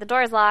then he's like, the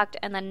door's locked,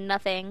 and then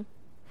nothing.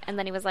 And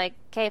then he was like,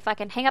 okay,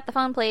 fucking hang up the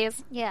phone,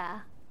 please.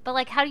 Yeah. But,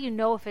 like, how do you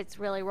know if it's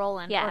really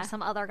Roland Yeah. or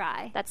some other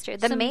guy? That's true.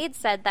 The maid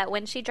said that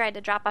when she tried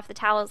to drop off the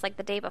towels, like,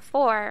 the day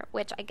before,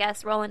 which I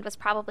guess Roland was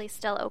probably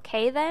still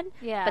okay then.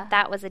 Yeah. But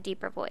that was a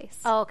deeper voice.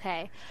 Oh,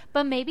 okay.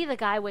 But maybe the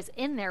guy was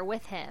in there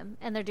with him,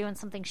 and they're doing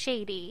something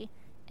shady,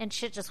 and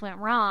shit just went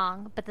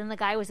wrong, but then the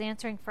guy was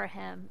answering for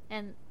him.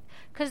 And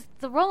because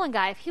the Roland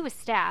guy, if he was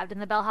stabbed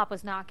and the bellhop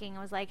was knocking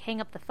and was like,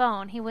 hang up the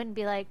phone, he wouldn't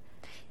be like,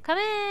 come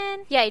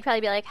in. Yeah, he'd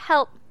probably be like,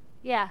 help.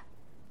 Yeah.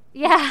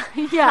 Yeah.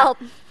 Help.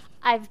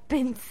 I've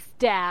been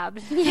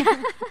stabbed.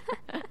 Yeah.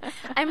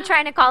 I'm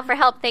trying to call for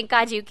help. Thank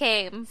God you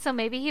came. So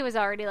maybe he was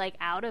already, like,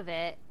 out of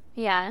it.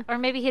 Yeah. Or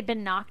maybe he'd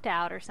been knocked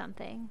out or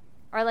something.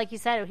 Or like you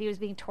said, he was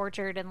being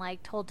tortured and,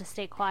 like, told to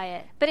stay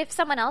quiet. But if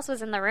someone else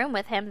was in the room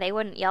with him, they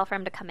wouldn't yell for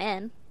him to come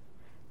in.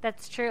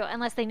 That's true.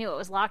 Unless they knew it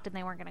was locked and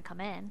they weren't going to come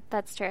in.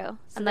 That's true.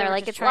 So And they're were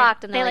like, just it's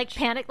locked. And they, they're like,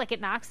 panic, like,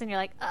 it knocks and you're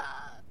like,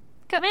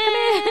 come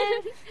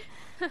in.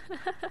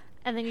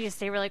 And then you just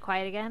stay really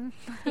quiet again.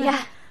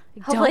 Yeah.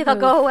 Like, Hopefully don't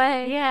they'll move. go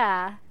away.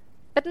 Yeah.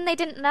 But then they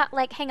didn't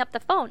like hang up the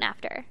phone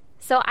after.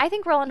 So I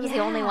think Roland was the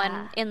only Yeah.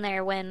 one in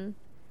there when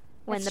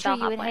That's the true.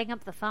 bellhop You would went. hang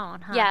up the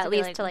phone, huh? Yeah, To at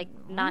be least to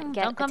not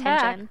get don't come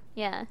attention. back.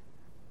 Yeah.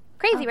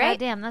 Crazy, Oh, right?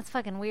 Damn, that's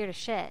fucking weird as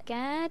shit.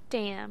 God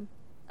damn.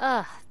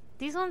 Ugh.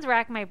 These ones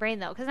rack my brain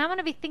though, because I'm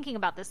gonna be thinking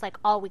about this like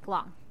all week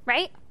long.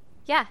 Right?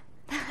 Yeah.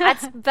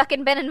 That's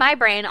fucking been in my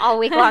brain all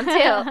week long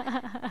too.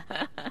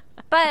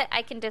 But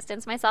I can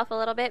distance myself a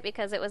little bit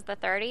because it was the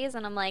 30s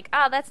and I'm like,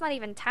 oh, that's not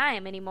even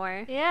time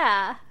anymore.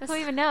 Yeah. Who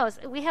even knows?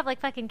 We have like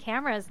fucking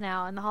cameras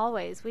now in the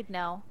hallways. We'd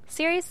know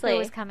Seriously. who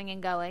was coming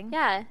and going.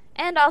 Yeah.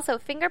 And also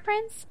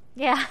fingerprints.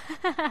 Yeah.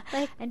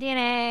 Like- and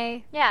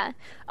DNA. Yeah.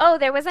 Oh,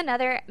 there was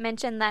another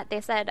mention that they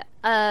said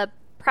a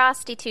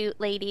prostitute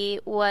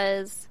lady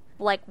was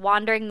like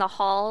wandering the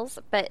halls,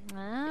 but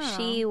Oh.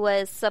 she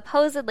was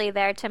supposedly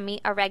there to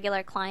meet a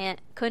regular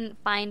client, couldn't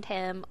find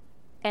him,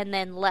 and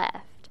then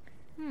left.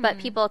 But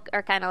people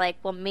are kind of like,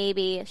 well,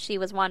 maybe she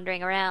was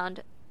wandering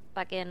around,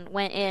 fucking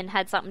went in,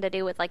 had something to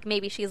do with, like,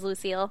 maybe she's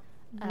Lucille.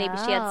 Maybe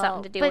she had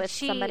something to do But with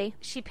somebody.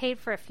 She paid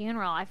for a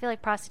funeral. I feel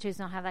like prostitutes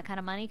don't have that kind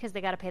of money because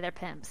they got to pay their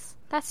pimps.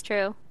 That's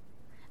true.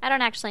 I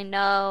don't actually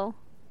know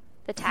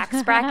the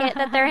tax bracket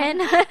that they're in.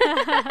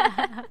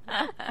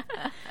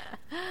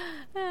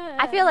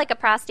 I feel like a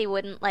prostitute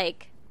wouldn't,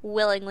 like,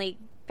 willingly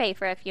pay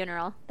for a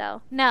funeral,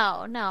 though.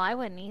 No, I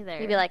wouldn't either.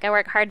 You'd be like, I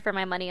work hard for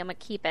my money, I'm going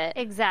to keep it.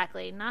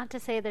 Exactly. Not to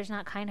say there's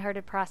not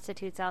kind-hearted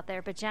prostitutes out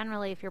there, but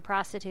generally if you're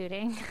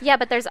prostituting... Yeah,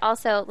 but there's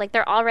also, like,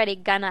 they're already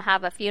gonna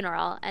have a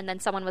funeral, and then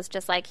someone was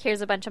just like,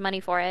 here's a bunch of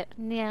money for it.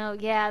 No,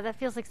 yeah, that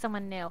feels like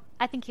someone new.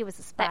 I think he was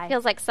a spy. That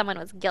feels like someone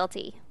was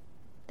guilty.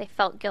 They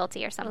felt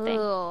guilty or something.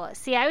 Ooh.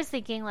 See, I was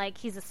thinking, like,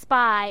 he's a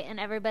spy, and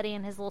everybody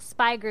in his little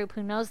spy group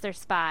who knows they're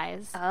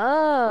spies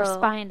Oh. were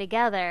spying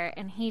together,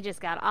 and he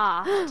just got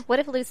off. What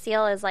if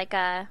Lucille is like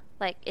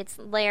it's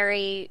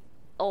Larry,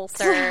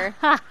 Ulcer,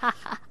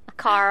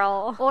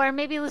 Carl? Or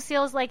maybe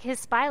Lucille's, like, his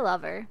spy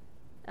lover.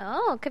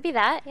 Oh, could be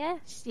that, yeah.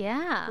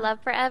 Yeah. Love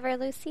forever,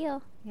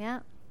 Lucille.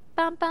 Yeah.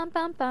 Bum, bum,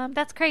 bum, bum.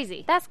 That's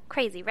crazy. That's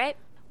crazy, right?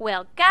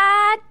 Well,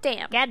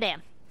 goddamn.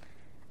 Goddamn.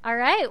 All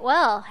right,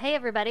 well, hey,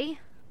 everybody.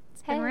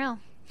 It's been Hey. real.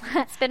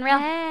 It's been real.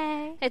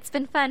 Hey. It's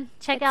been fun.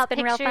 Check It's out been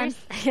pictures. real fun.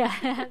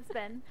 Yeah, it's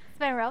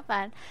been real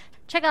fun.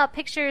 Check out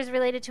pictures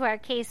related to our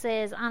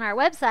cases on our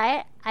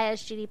website,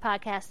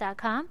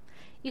 isgdpodcast.com.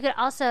 You could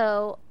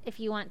also, if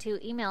you want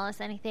to email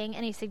us anything,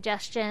 any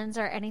suggestions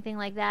or anything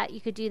like that, you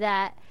could do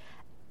that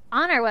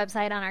on our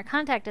website on our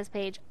contact us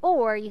page,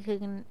 or you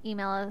can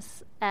email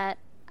us at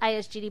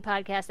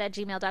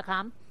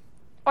isgdpodcast@gmail.com.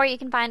 Or you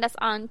can find us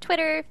on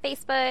Twitter,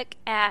 Facebook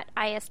at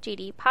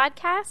ISGD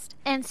Podcast.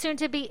 And soon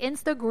to be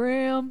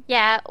Instagram.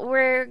 Yeah,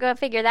 we're going to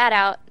figure that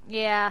out.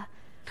 Yeah.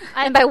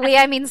 And by we,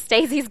 I mean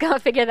Stacey's going to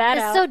figure that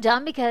It's out. so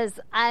dumb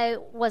because I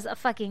was a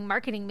fucking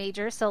marketing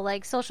major, so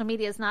like social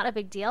media is not a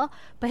big deal,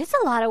 but it's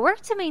a lot of work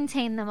to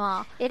maintain them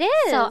all. It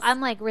is. So I'm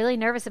like really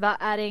nervous about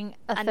adding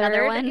Another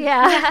third. one?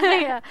 Yeah.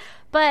 Yeah.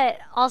 But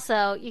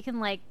also you can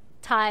like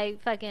tie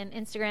fucking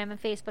Instagram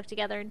and Facebook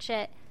together and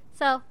shit.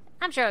 So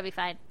I'm sure it'll be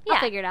fine. I'll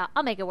Yeah. figure it out.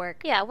 I'll make it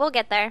work. Yeah, we'll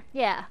get there.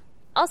 Yeah.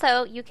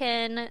 Also, you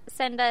can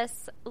send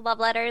us love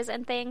letters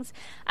and things.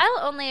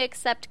 I'll only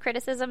accept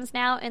criticisms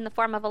now in the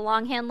form of a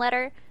longhand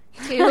letter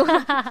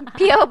to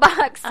P.O.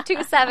 Box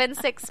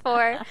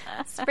 2764,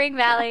 Spring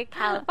Valley,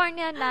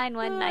 California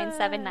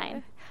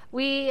 91979.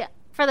 We,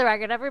 for the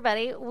record,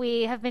 everybody,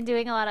 we have been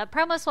doing a lot of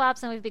promo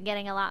swaps and we've been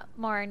getting a lot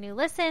more new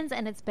listens,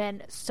 and it's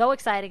been so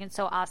exciting and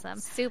so awesome.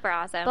 Super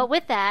awesome. But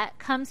with that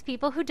comes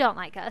people who don't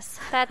like us.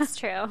 That's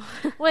true.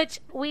 Which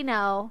we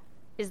know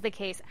is the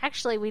case.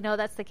 Actually, we know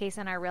that's the case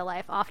in our real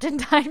life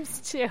oftentimes,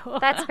 too.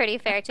 That's pretty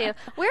fair, too.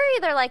 We're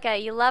either like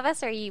you love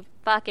us or you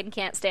fucking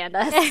can't stand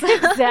us.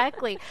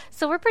 Exactly.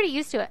 So we're pretty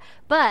used to it.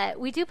 But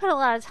we do put a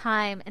lot of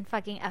time and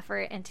fucking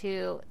effort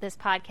into this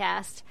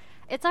podcast.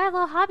 It's our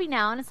little hobby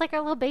now, and it's like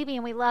our little baby,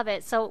 and we love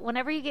it. So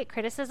whenever you get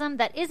criticism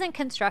that isn't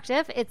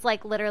constructive, it's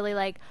like literally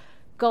like,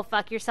 go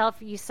fuck yourself,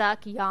 you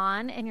suck,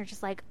 yawn, and you're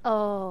just like,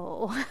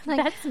 oh,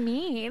 like, that's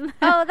mean.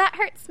 Oh, that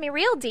hurts me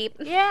real deep.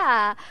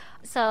 Yeah.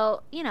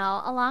 So,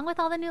 along with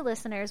all the new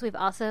listeners, we've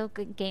also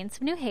gained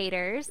some new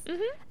haters.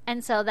 Mm-hmm.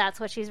 And so that's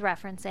what she's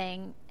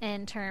referencing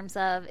in terms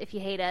of, if you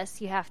hate us,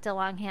 you have to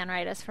longhand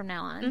write us from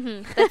now on.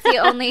 Mm-hmm. That's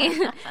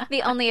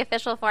the only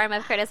official form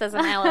of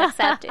criticism I will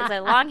accept is a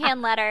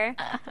longhand letter.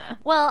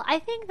 Well, I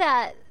think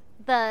that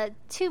the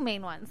two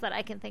main ones that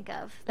I can think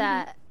of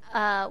that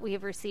we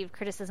have received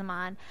criticism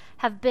on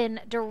have been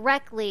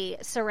directly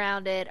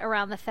surrounded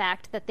around the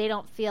fact that they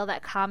don't feel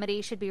that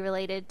comedy should be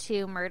related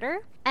to murder.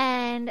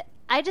 And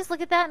I just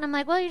look at that and I'm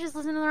like, well, you just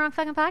listen to the wrong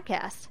fucking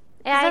podcast.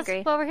 Yeah, I that's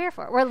agree. what we're here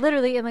for. We're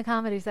literally in the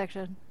comedy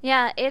section.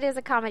 Yeah, it is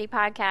a comedy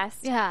podcast.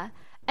 Yeah.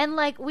 And,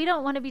 like, we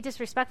don't want to be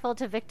disrespectful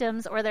to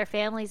victims or their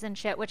families and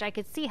shit, which I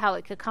could see how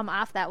it could come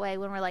off that way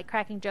when we're, like,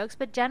 cracking jokes.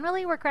 But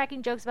generally, we're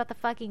cracking jokes about the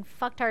fucking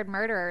fucktard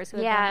murderers who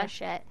have done this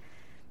shit.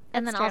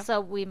 And then also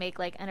we make,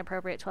 like,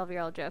 inappropriate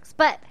 12-year-old jokes.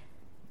 But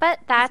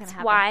that's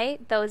why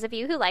those of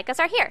you who like us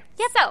are here.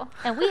 Yep. So,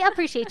 and we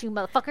appreciate you,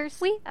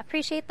 motherfuckers. We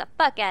appreciate the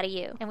fuck out of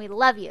you. And we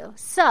love you.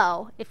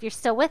 So, if you're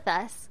still with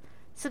us,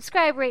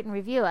 subscribe, rate, and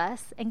review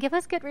us, and give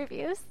us good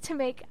reviews to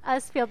make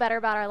us feel better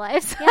about our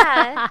lives.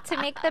 Yeah, to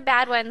make the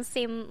bad ones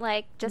seem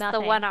like just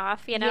Nothing. the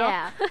one-off,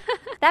 Yeah.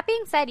 That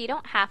being said, you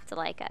don't have to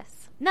like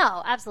us.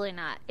 No, absolutely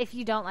not. If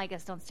you don't like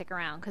us, don't stick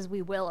around, because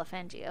we will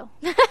offend you.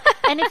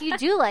 And if you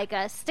do like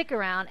us, stick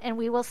around, and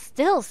we will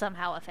still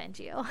somehow offend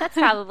you. That's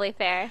probably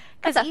fair.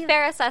 That's a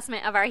fair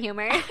assessment of our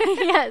humor.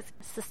 Yes.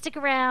 So stick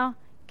around,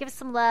 give us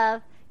some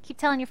love, keep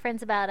telling your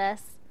friends about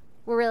us.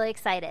 We're really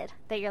excited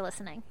that you're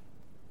listening.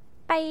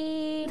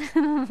 Bye.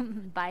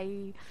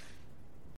 Bye.